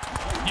QB.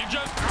 You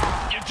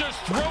just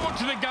throw it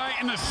to the guy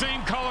in the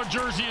same color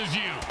jersey as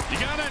you. You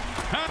got it?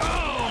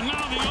 Oh,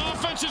 now the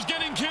offense is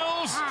getting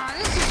kills.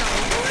 This is a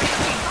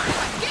really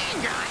violent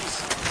game,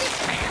 guys. It's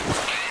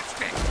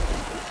fantastic.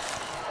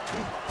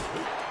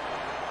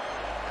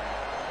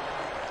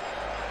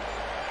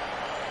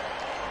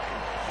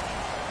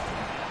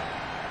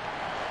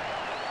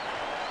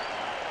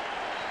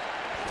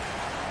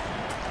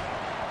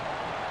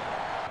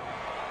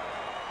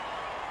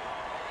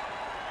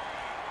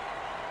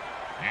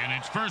 And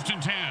it's 1st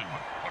and 10.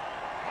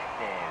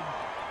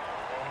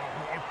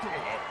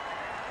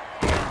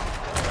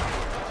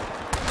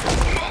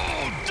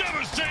 Oh,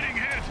 devastating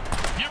hit.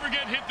 You ever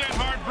get hit that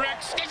hard,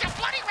 Bricks? There's a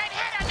bloody red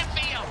head on the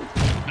field.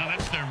 No,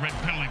 that's their red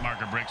penalty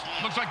marker, Bricks.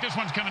 Looks like this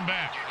one's coming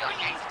back.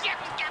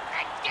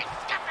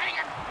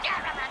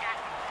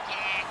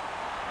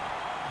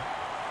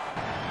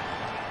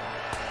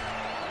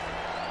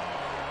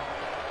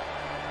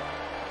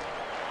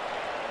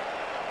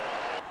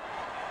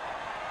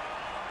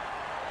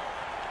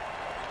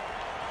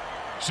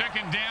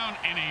 Second down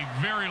and a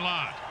very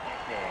lot.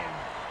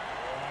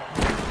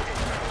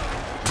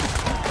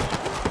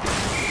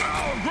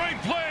 Oh,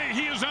 great play.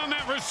 He is on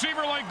that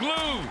receiver like glue.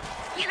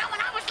 You know,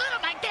 when I was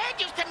little, my dad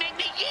used to make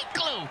me eat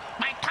glue.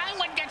 My tongue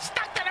would get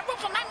stuck to the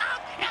roof of my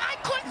mouth, and I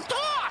couldn't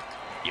talk.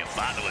 Your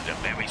father was a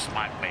very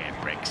smart man,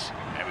 Bricks.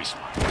 Very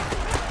smart.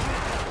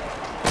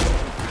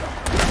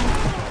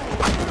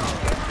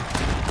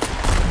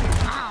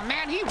 Oh,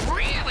 man, he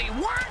really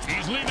worked.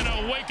 He's leaving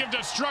a wake of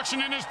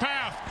destruction in his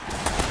path.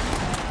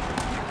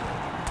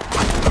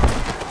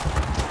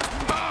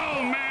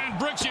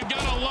 Bricks, you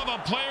gotta love a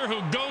player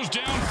who goes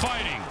down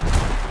fighting.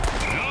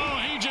 Oh,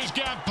 he just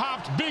got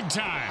popped big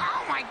time.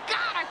 Oh, my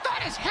God, I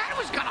thought his head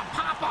was gonna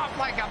pop off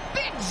like a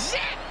big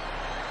zit.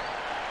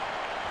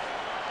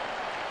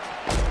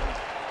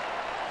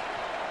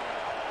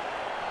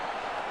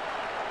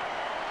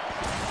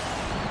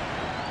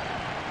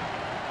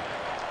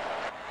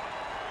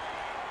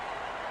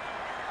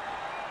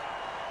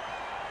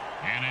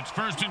 And it's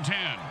 1st and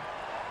 10.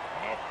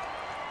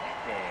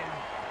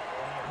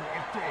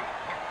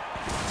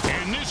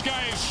 And this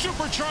guy is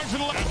supercharged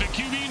with a... Does the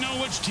QB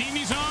know which team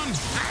he's on?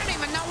 I don't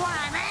even know where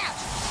I'm at.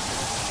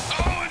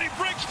 Oh, and he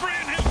breaks free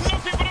and has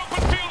nothing but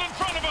open field in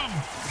front of him.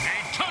 A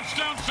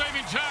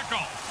touchdown-saving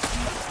tackle.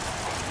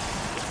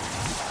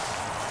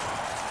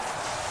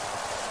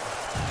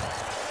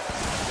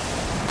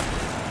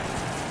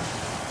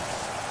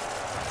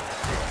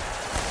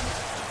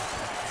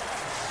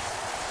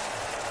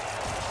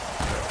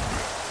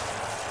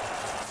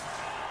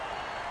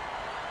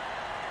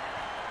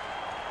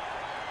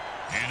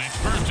 And it's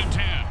 1st and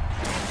 10.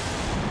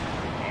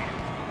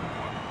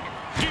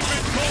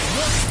 Defense pulls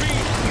warp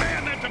speed.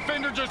 Man, that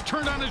defender just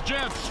turned on his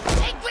jets.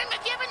 Hey, Grim,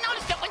 have you ever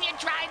noticed that when you're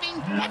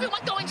driving,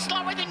 everyone going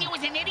slower than you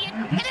is an idiot,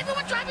 and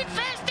everyone driving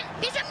faster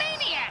is a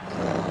maniac?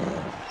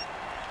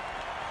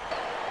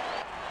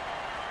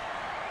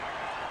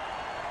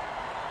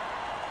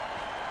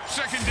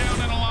 Second down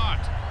and a lot.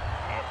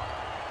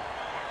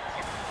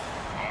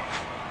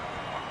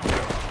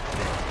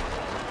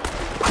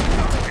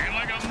 And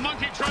like a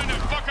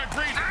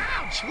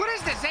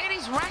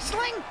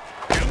wrestling?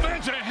 And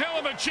that's a hell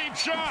of a cheap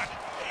shot.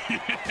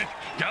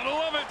 Gotta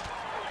love it.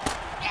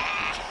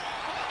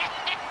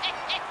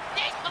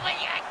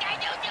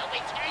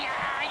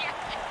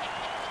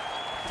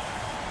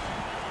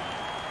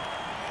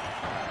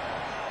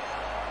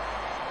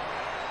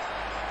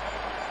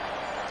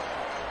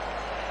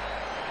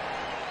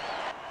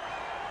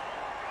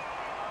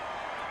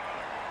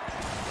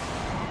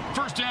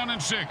 First down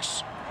and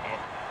 6.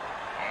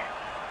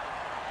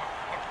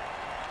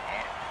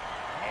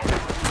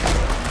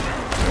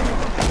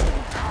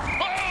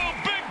 Oh,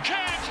 big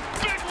catch,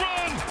 big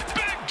run,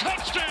 big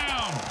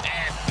touchdown.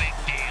 Big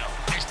deal.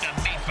 Mr.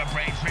 Meat for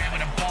Brains ran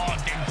with a ball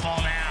and didn't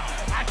fall down.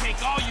 I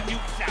take all you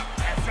mutants out.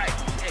 That's right.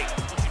 Hey,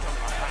 what you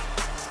talking about?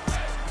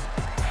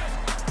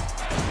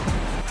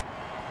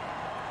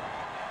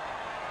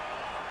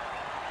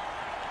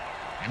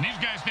 And these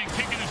guys think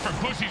kicking is for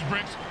pussies,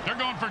 Bricks. They're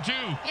going for 2.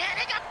 Yeah,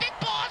 they got big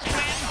balls, man.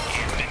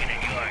 Yeah, bigger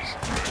than yours.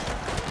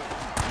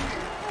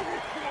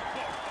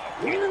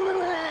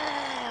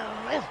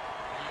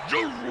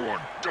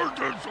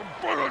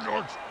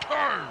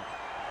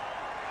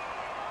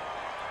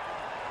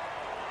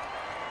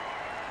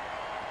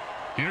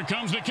 Here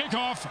comes the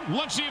kickoff.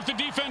 Let's see if the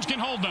defense can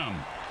hold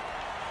them.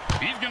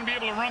 He's going to be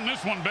able to run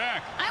this one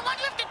back. I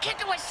wonder if the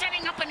kicker was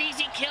setting up an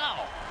easy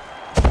kill.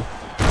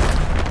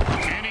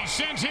 And he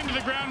sends him to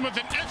the ground with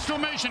an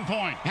exclamation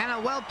point. And a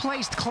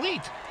well-placed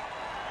cleat.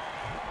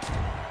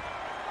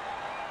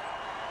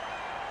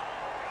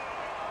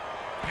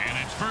 And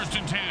it's 1st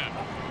and 10.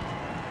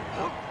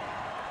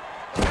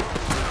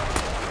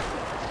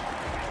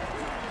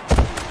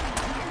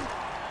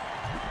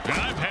 And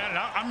I've had it.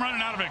 I'm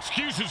running out of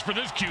excuses for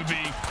this QB.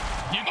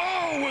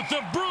 Oh, with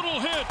the brutal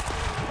hit.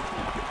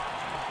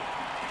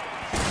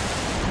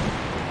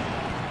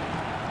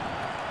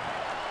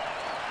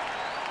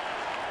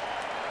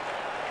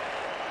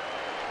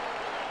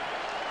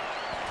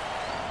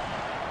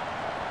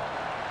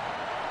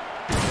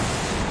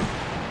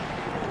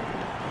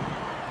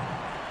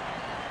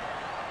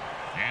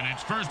 And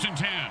it's 1st and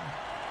 10.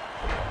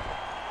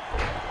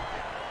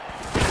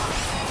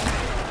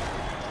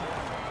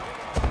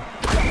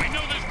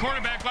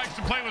 Quarterback likes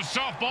to play with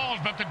soft balls,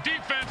 but the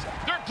defense,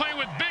 they're playing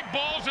with big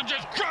balls and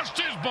just crushed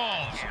his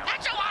balls.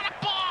 That's a lot of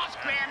balls,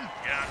 Grim.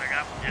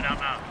 Get up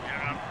now.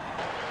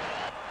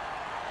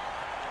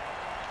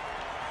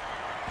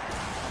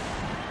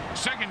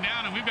 Second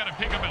down, and we've got to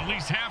pick up at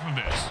least half of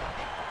this.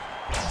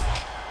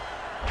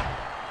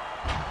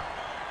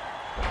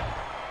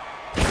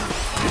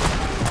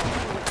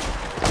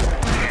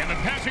 And the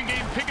passing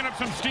game picking up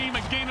some steam,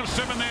 a gain of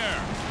 7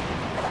 there.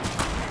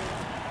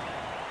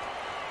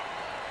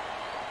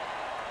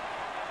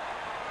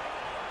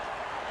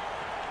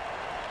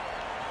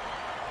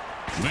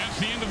 That's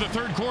the end of the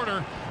 3rd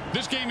quarter.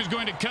 This game is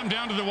going to come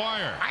down to the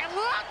wire. I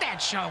love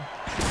that show.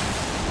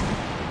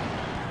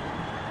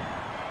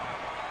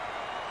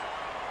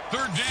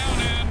 3rd down,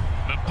 and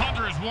the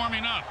punter is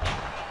warming up.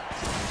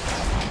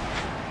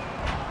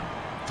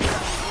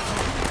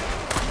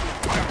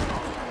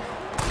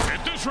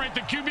 At this rate,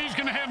 the QB is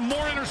going to have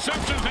more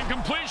interceptions than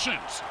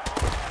completions.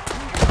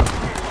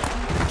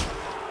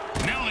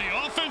 Now the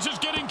offense is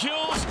getting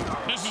kills.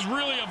 This is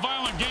really a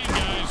violent game,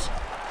 guys.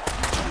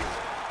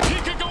 He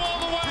could go all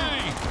the way.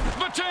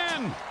 The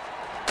 10.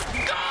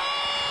 Go!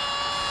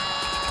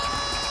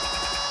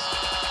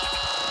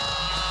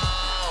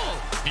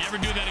 If you ever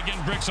do that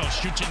again, Bricks, I'll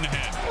shoot you in the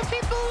head. Well,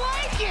 people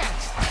like it.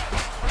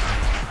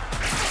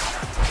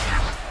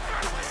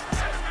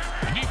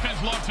 The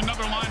defense lost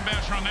another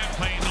linebacker on that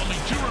play, and only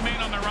 2 remain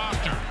on their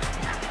roster.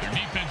 Their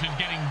defense is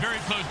getting very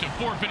close to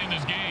forfeiting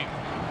this game.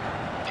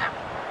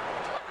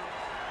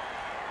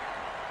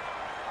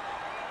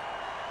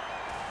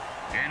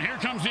 And here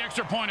comes the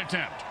extra point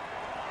attempt.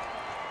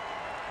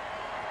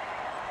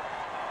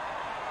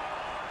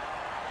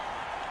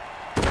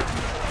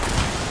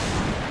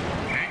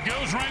 It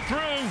goes right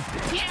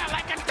through. Yeah,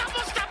 like a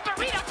double-stuffed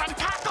burrito from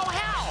Taco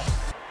Hell.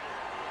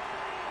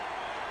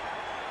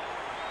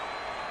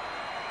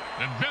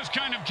 The best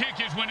kind of kick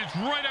is when it's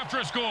right after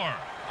a score.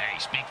 Hey,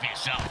 speak for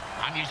yourself.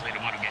 I'm usually the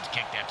one who gets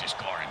kicked after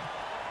scoring.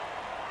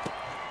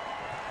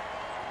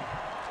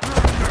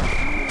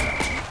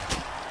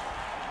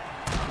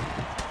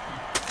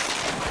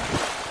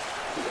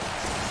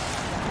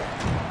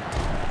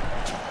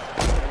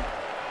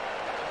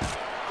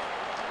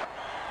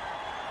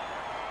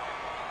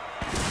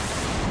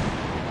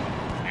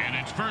 And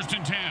it's 1st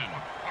and 10.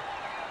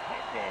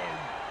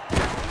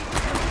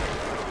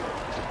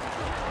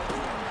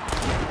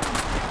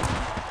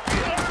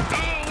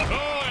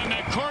 Oh, and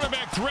the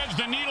quarterback threads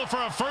the needle for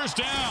a 1st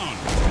down.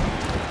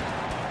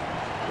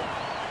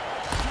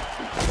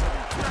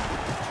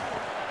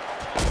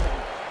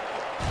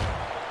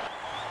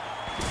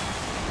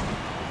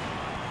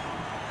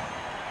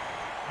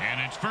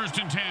 And it's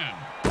 1st and 10.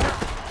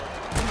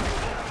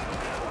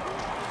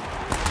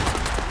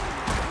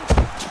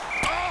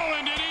 Oh,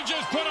 and did he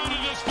just put on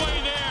a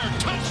display there?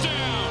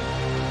 Touchdown!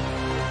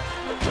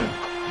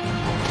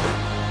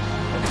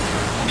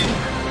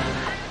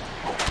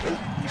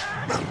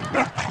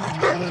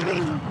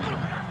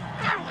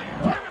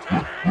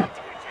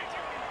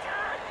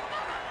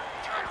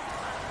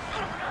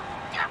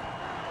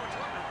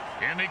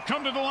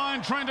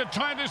 trying to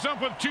tie this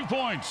up with 2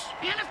 points.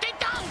 And if they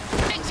don't,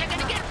 things are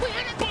gonna get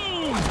weird.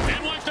 Boom!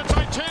 And like the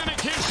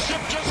Titanic, his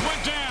ship just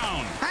went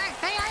down.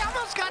 Hey, I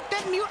almost got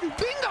that mutant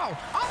bingo.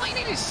 All I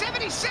need is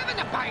 77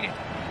 to bite it.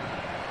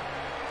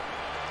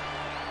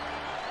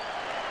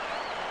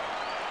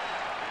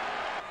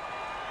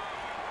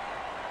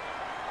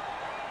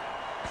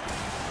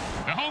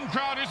 The home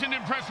crowd isn't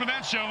impressed with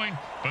that showing,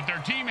 but their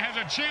team has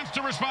a chance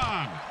to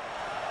respond.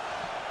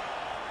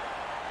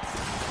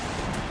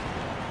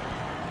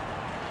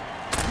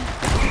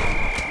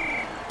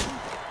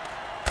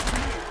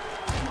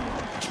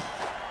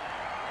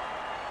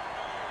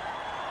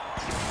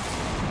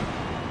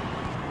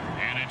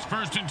 And it's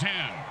 1st and 10.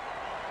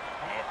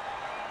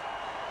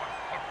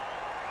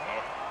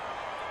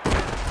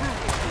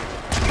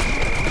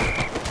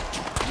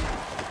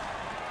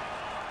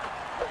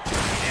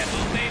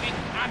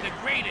 I'm the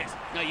greatest.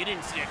 No, you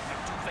didn't see that because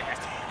I'm too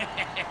fast.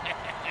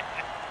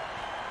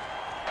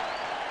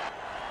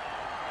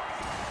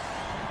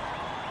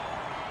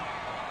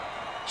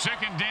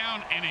 2nd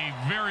down and a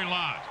very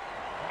lot.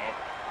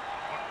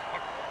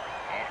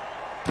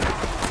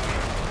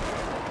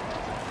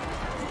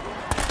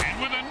 And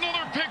with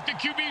another pick, the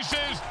QB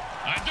says,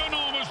 I don't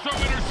always throw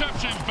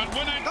interceptions, but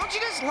when I... Don't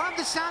you just love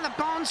the sound of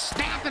bones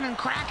snapping and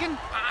cracking?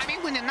 I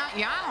mean, when they're not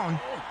yawn.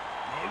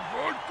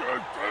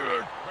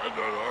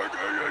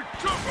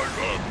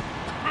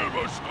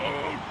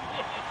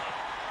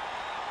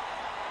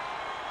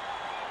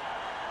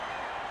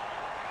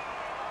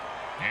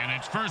 And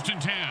it's 1st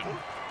and 10.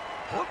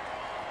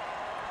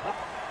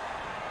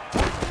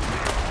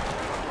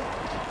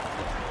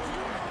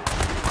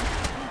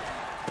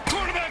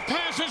 Quarterback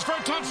passes for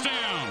a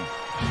touchdown.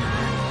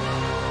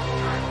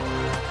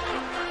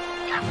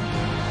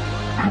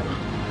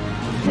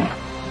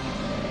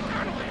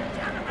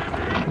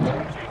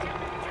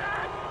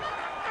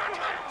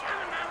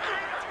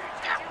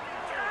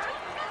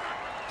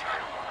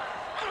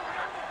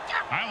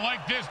 I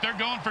like this. They're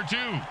going for 2.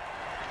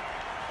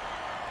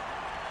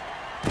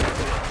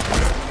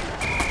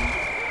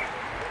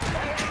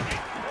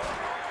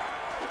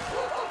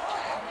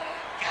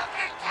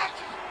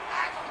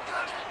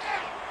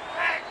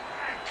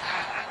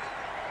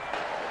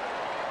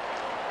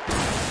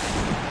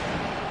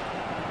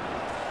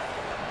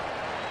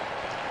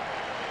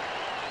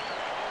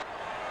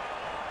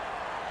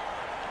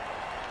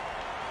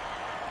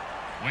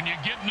 When you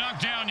get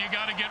knocked down, you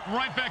got to get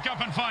right back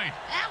up and fight.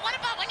 What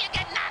about when you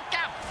get knocked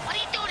out? What do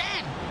you do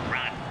then?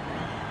 Run.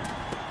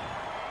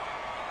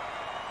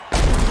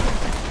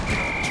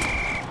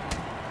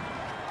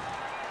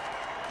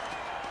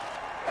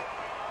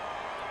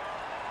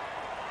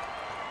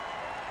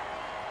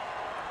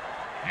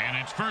 And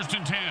it's 1st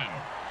and 10.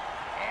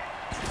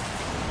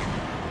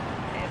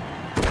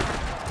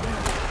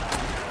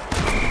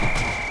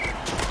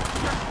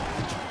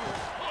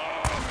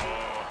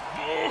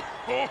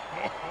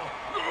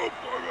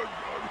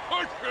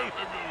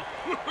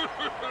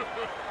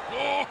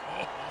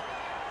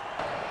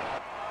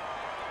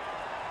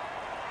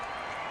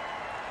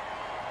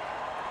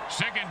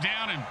 Second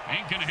down and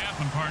ain't gonna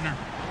happen, partner.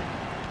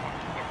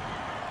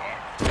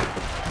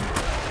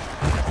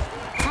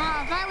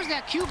 If I was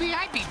that QB,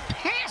 I'd be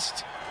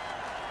pissed.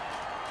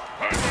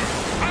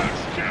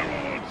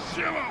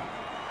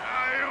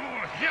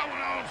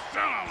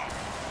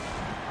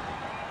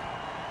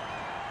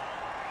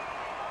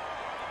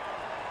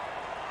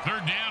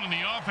 Third down and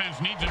the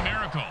offense needs a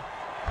miracle.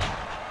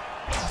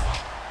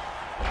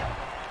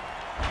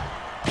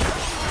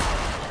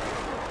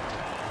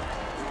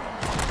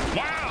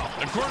 Wow,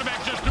 the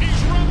quarterback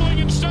he's rumbling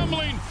and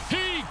stumbling.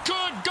 He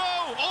could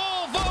go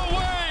all the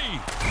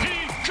way.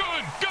 He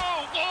could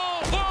go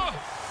all the...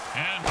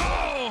 And,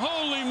 oh,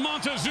 holy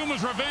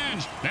Montezuma's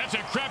revenge. That's a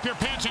crap your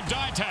pants and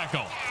die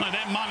tackle.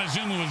 That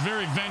Montezuma was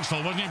very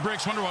vengeful, wasn't he,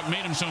 Bricks? Wonder what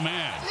made him so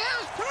mad. Yeah,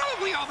 it was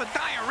probably all the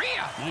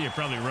diarrhea. Well, you're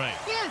probably right.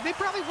 Yeah, they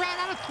probably ran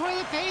out of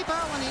toilet paper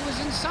when he was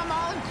in some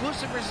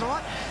all-inclusive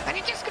resort, and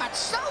he just got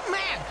so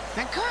mad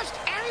and cursed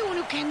everyone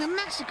who came to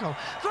Mexico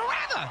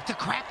forever to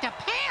crap their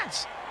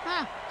pants.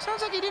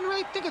 Sounds like he didn't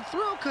really think it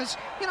through, because,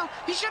 you know,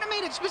 he should have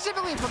made it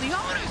specifically for the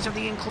owners of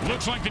the inclusive.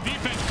 Looks like the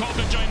defense called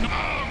the giant.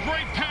 Oh,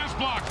 great pass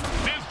block.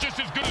 That's just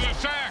as good as a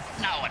sack.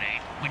 No, it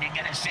ain't. When you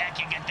get a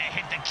sack, you get to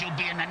hit the QB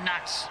in the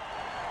nuts.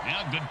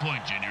 Yeah, good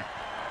point, Junior.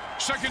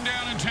 Second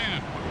down and 10.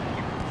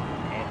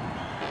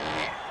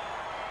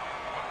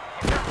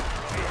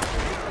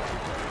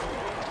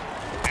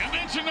 And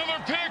that's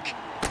another pick.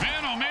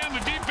 Man, oh man,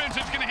 the defense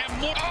is going to have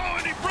more. Oh,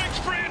 and he breaks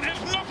free and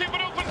has nothing but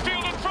open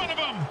field in front of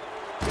him.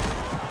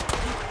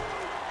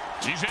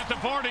 He's at the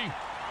 40.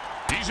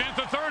 He's at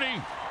the 30.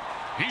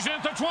 He's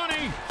at the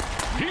 20.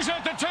 He's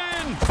at the 10.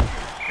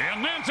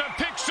 And that's a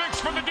pick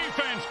 6 for the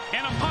defense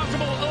and a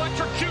possible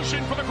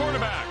electrocution for the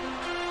quarterback.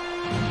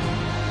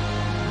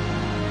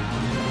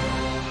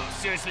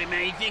 Seriously,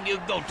 man, you think you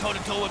can go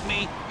toe-to-toe with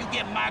me? You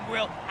get my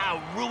grill,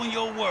 I'll ruin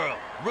your world.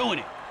 Ruin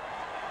it.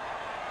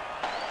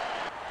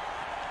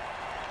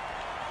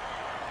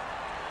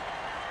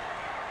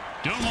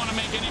 Don't want to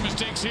make any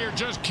mistakes here.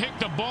 Just kick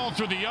the ball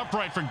through the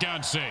upright, for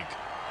God's sake.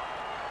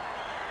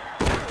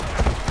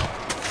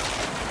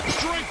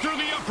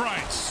 through the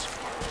uprights.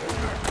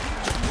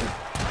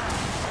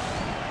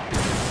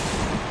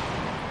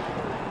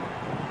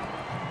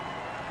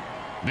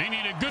 They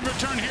need a good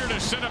return here to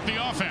set up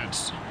the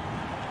offense.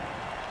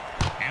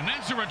 And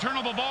that's a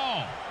returnable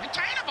ball.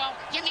 Returnable?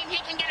 You mean he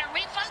can get a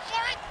refund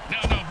for it? No,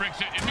 Bricks.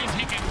 It means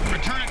he can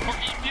return it for...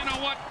 You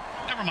know what?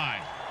 Never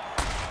mind.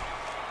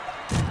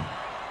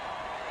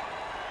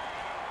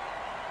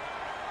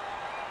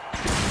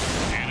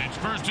 And it's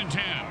 1st and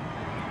 10.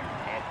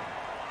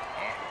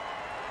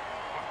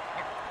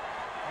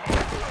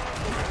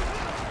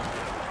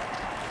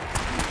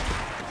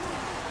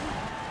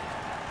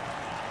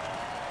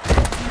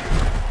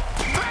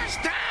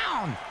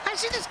 I've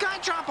seen this guy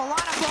drop a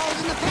lot of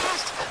balls in the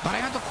past, but I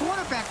heard the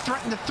quarterback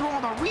threaten to throw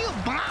him a real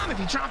bomb if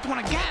he dropped one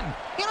again.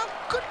 You know,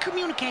 good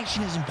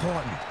communication is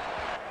important.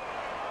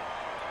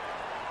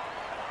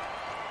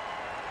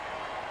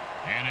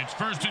 And it's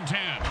 1st and 10.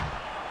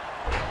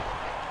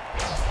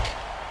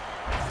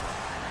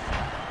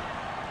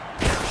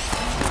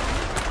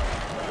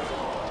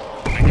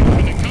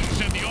 When the coach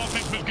said the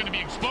offense was going to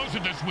be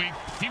explosive this week,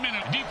 he meant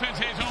the defense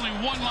has only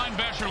one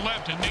linebacker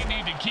left, and they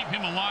need to keep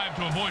him alive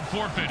to avoid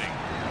forfeiting.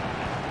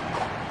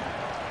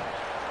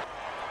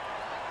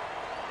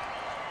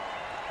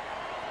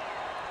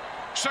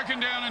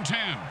 Second down and 10.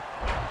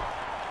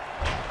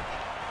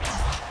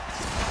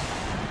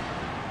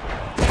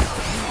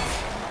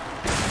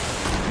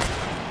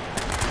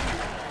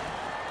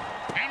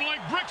 And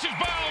like Bricks'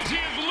 balls, he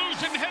is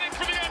loose and heading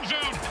for the end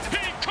zone. He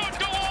could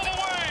go all the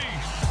way.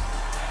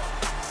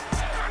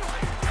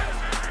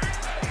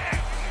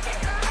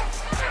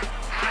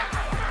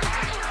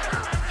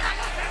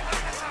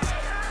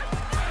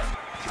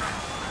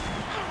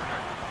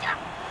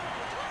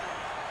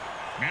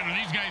 Man, are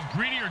these guys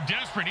greedy or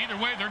desperate? Either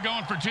way, they're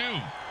going for 2. The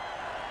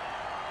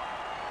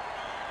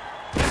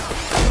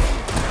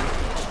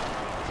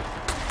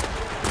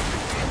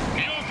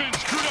offense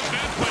screwed up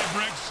that play,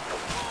 Bricks.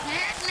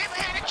 Never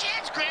had a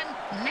chance, Grim.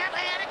 Never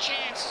had a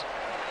chance.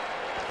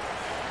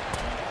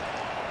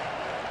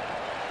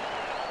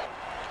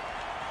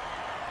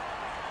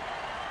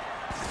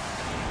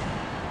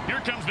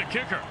 Here comes the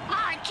kicker. Oh,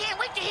 I can't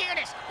wait to hear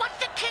this. What's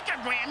the kicker,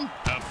 Grim?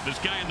 This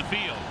guy in the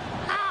field.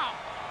 Oh,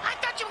 I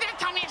thought you were going to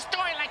tell me a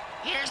story like,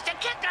 here's the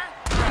kicker.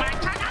 When I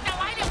turned on the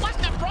light, it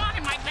wasn't a broad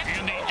in my bed.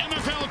 And the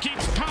MFL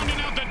keeps pounding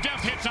out the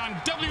death hits on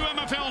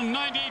WMFL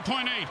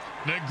 98.8.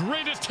 The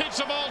greatest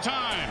hits of all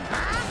time.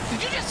 Huh?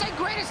 Did you just say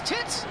greatest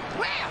hits?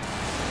 Where?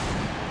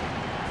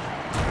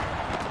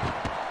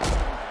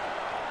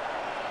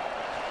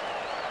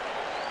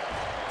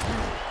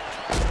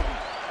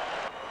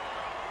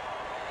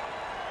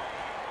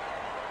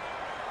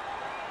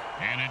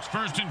 And it's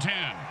 1st and 10.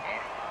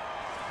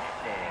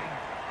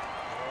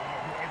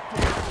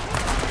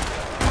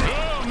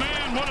 Oh,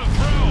 man, what a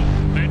throw.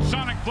 That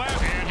sonic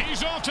blast, and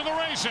he's off to the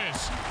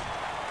races.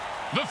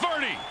 The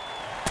 30.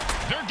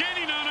 They're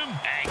gaining on him.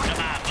 Hey, come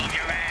on, move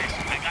your ass.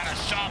 I got a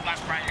sawbuck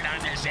riding on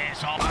this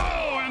asshole.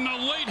 Oh, and the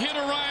late hit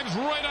arrives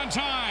right on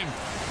time.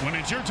 When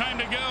it's your time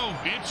to go,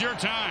 it's your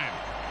time.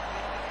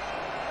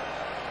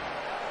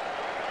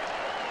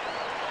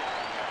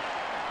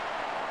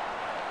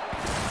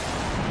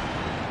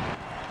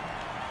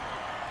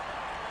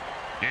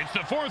 It's the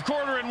 4th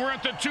quarter, and we're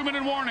at the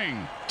 2-minute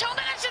warning. 2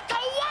 minutes until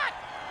what?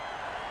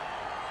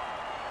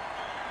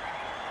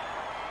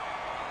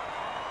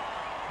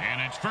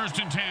 And it's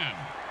 1st and 10.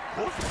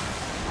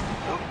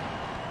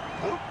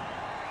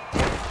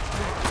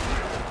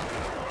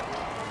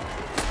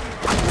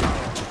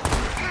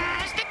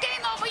 Is the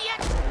game over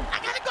yet? I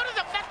got to go to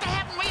the vet to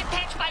have him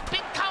reattach my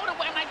big toe to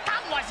where my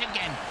thumb was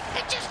again.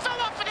 It just fell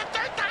off for the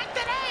 3rd time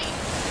today.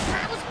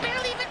 I was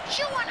barely even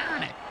chewing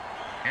on it.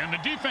 And the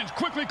defense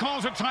quickly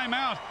calls a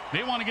timeout.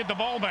 They want to get the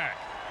ball back.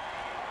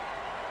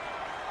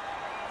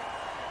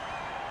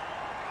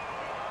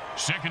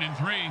 2nd and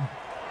 3.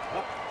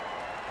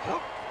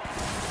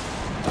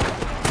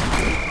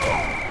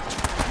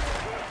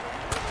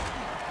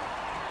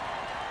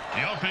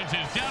 The offense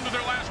is down to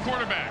their last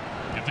quarterback.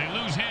 If they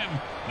lose him,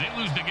 they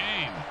lose the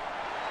game.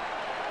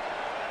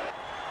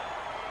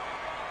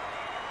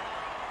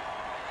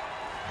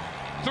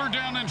 Third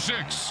down and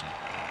 6.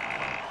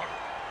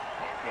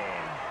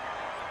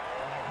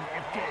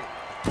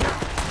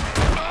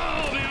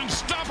 Oh, the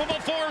unstoppable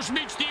force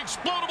meets the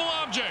explodable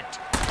object.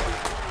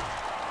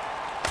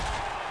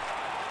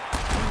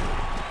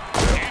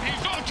 And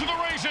he's off to the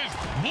races.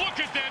 Look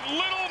at that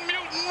little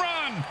mutant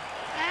run.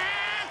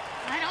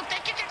 I don't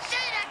think you can say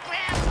that,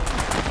 Graham.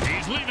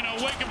 He's leaving a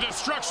wake of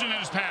destruction in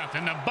his path,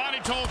 and the body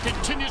toll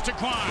continues to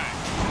climb.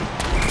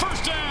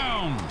 1st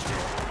down.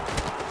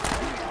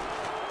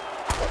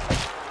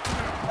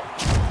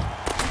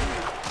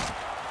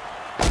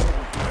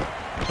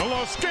 The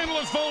Los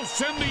Scandalous Volts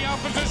send the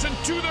opposition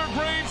to their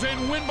graves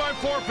and win by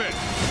forfeit.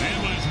 That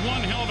was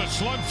one hell of a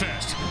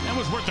slugfest. That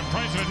was worth the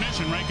price of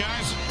admission, right,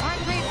 guys? I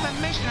paid for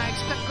admission. I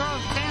expect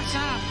girls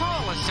dancing on a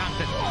pole or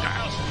something.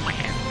 Girls,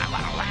 man, I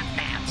want a lap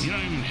dance. You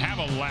don't even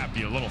have a lap,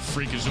 you little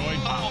freakazoid.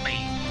 Follow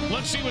me.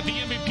 Let's see what the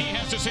MVP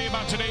has to say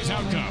about today's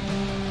outcome.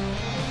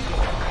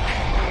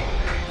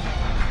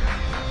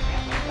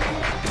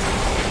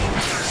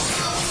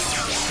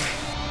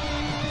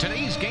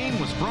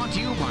 Brought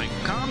to you by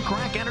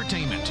Comcrack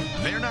Entertainment.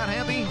 They're not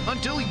happy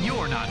until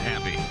you're not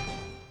happy.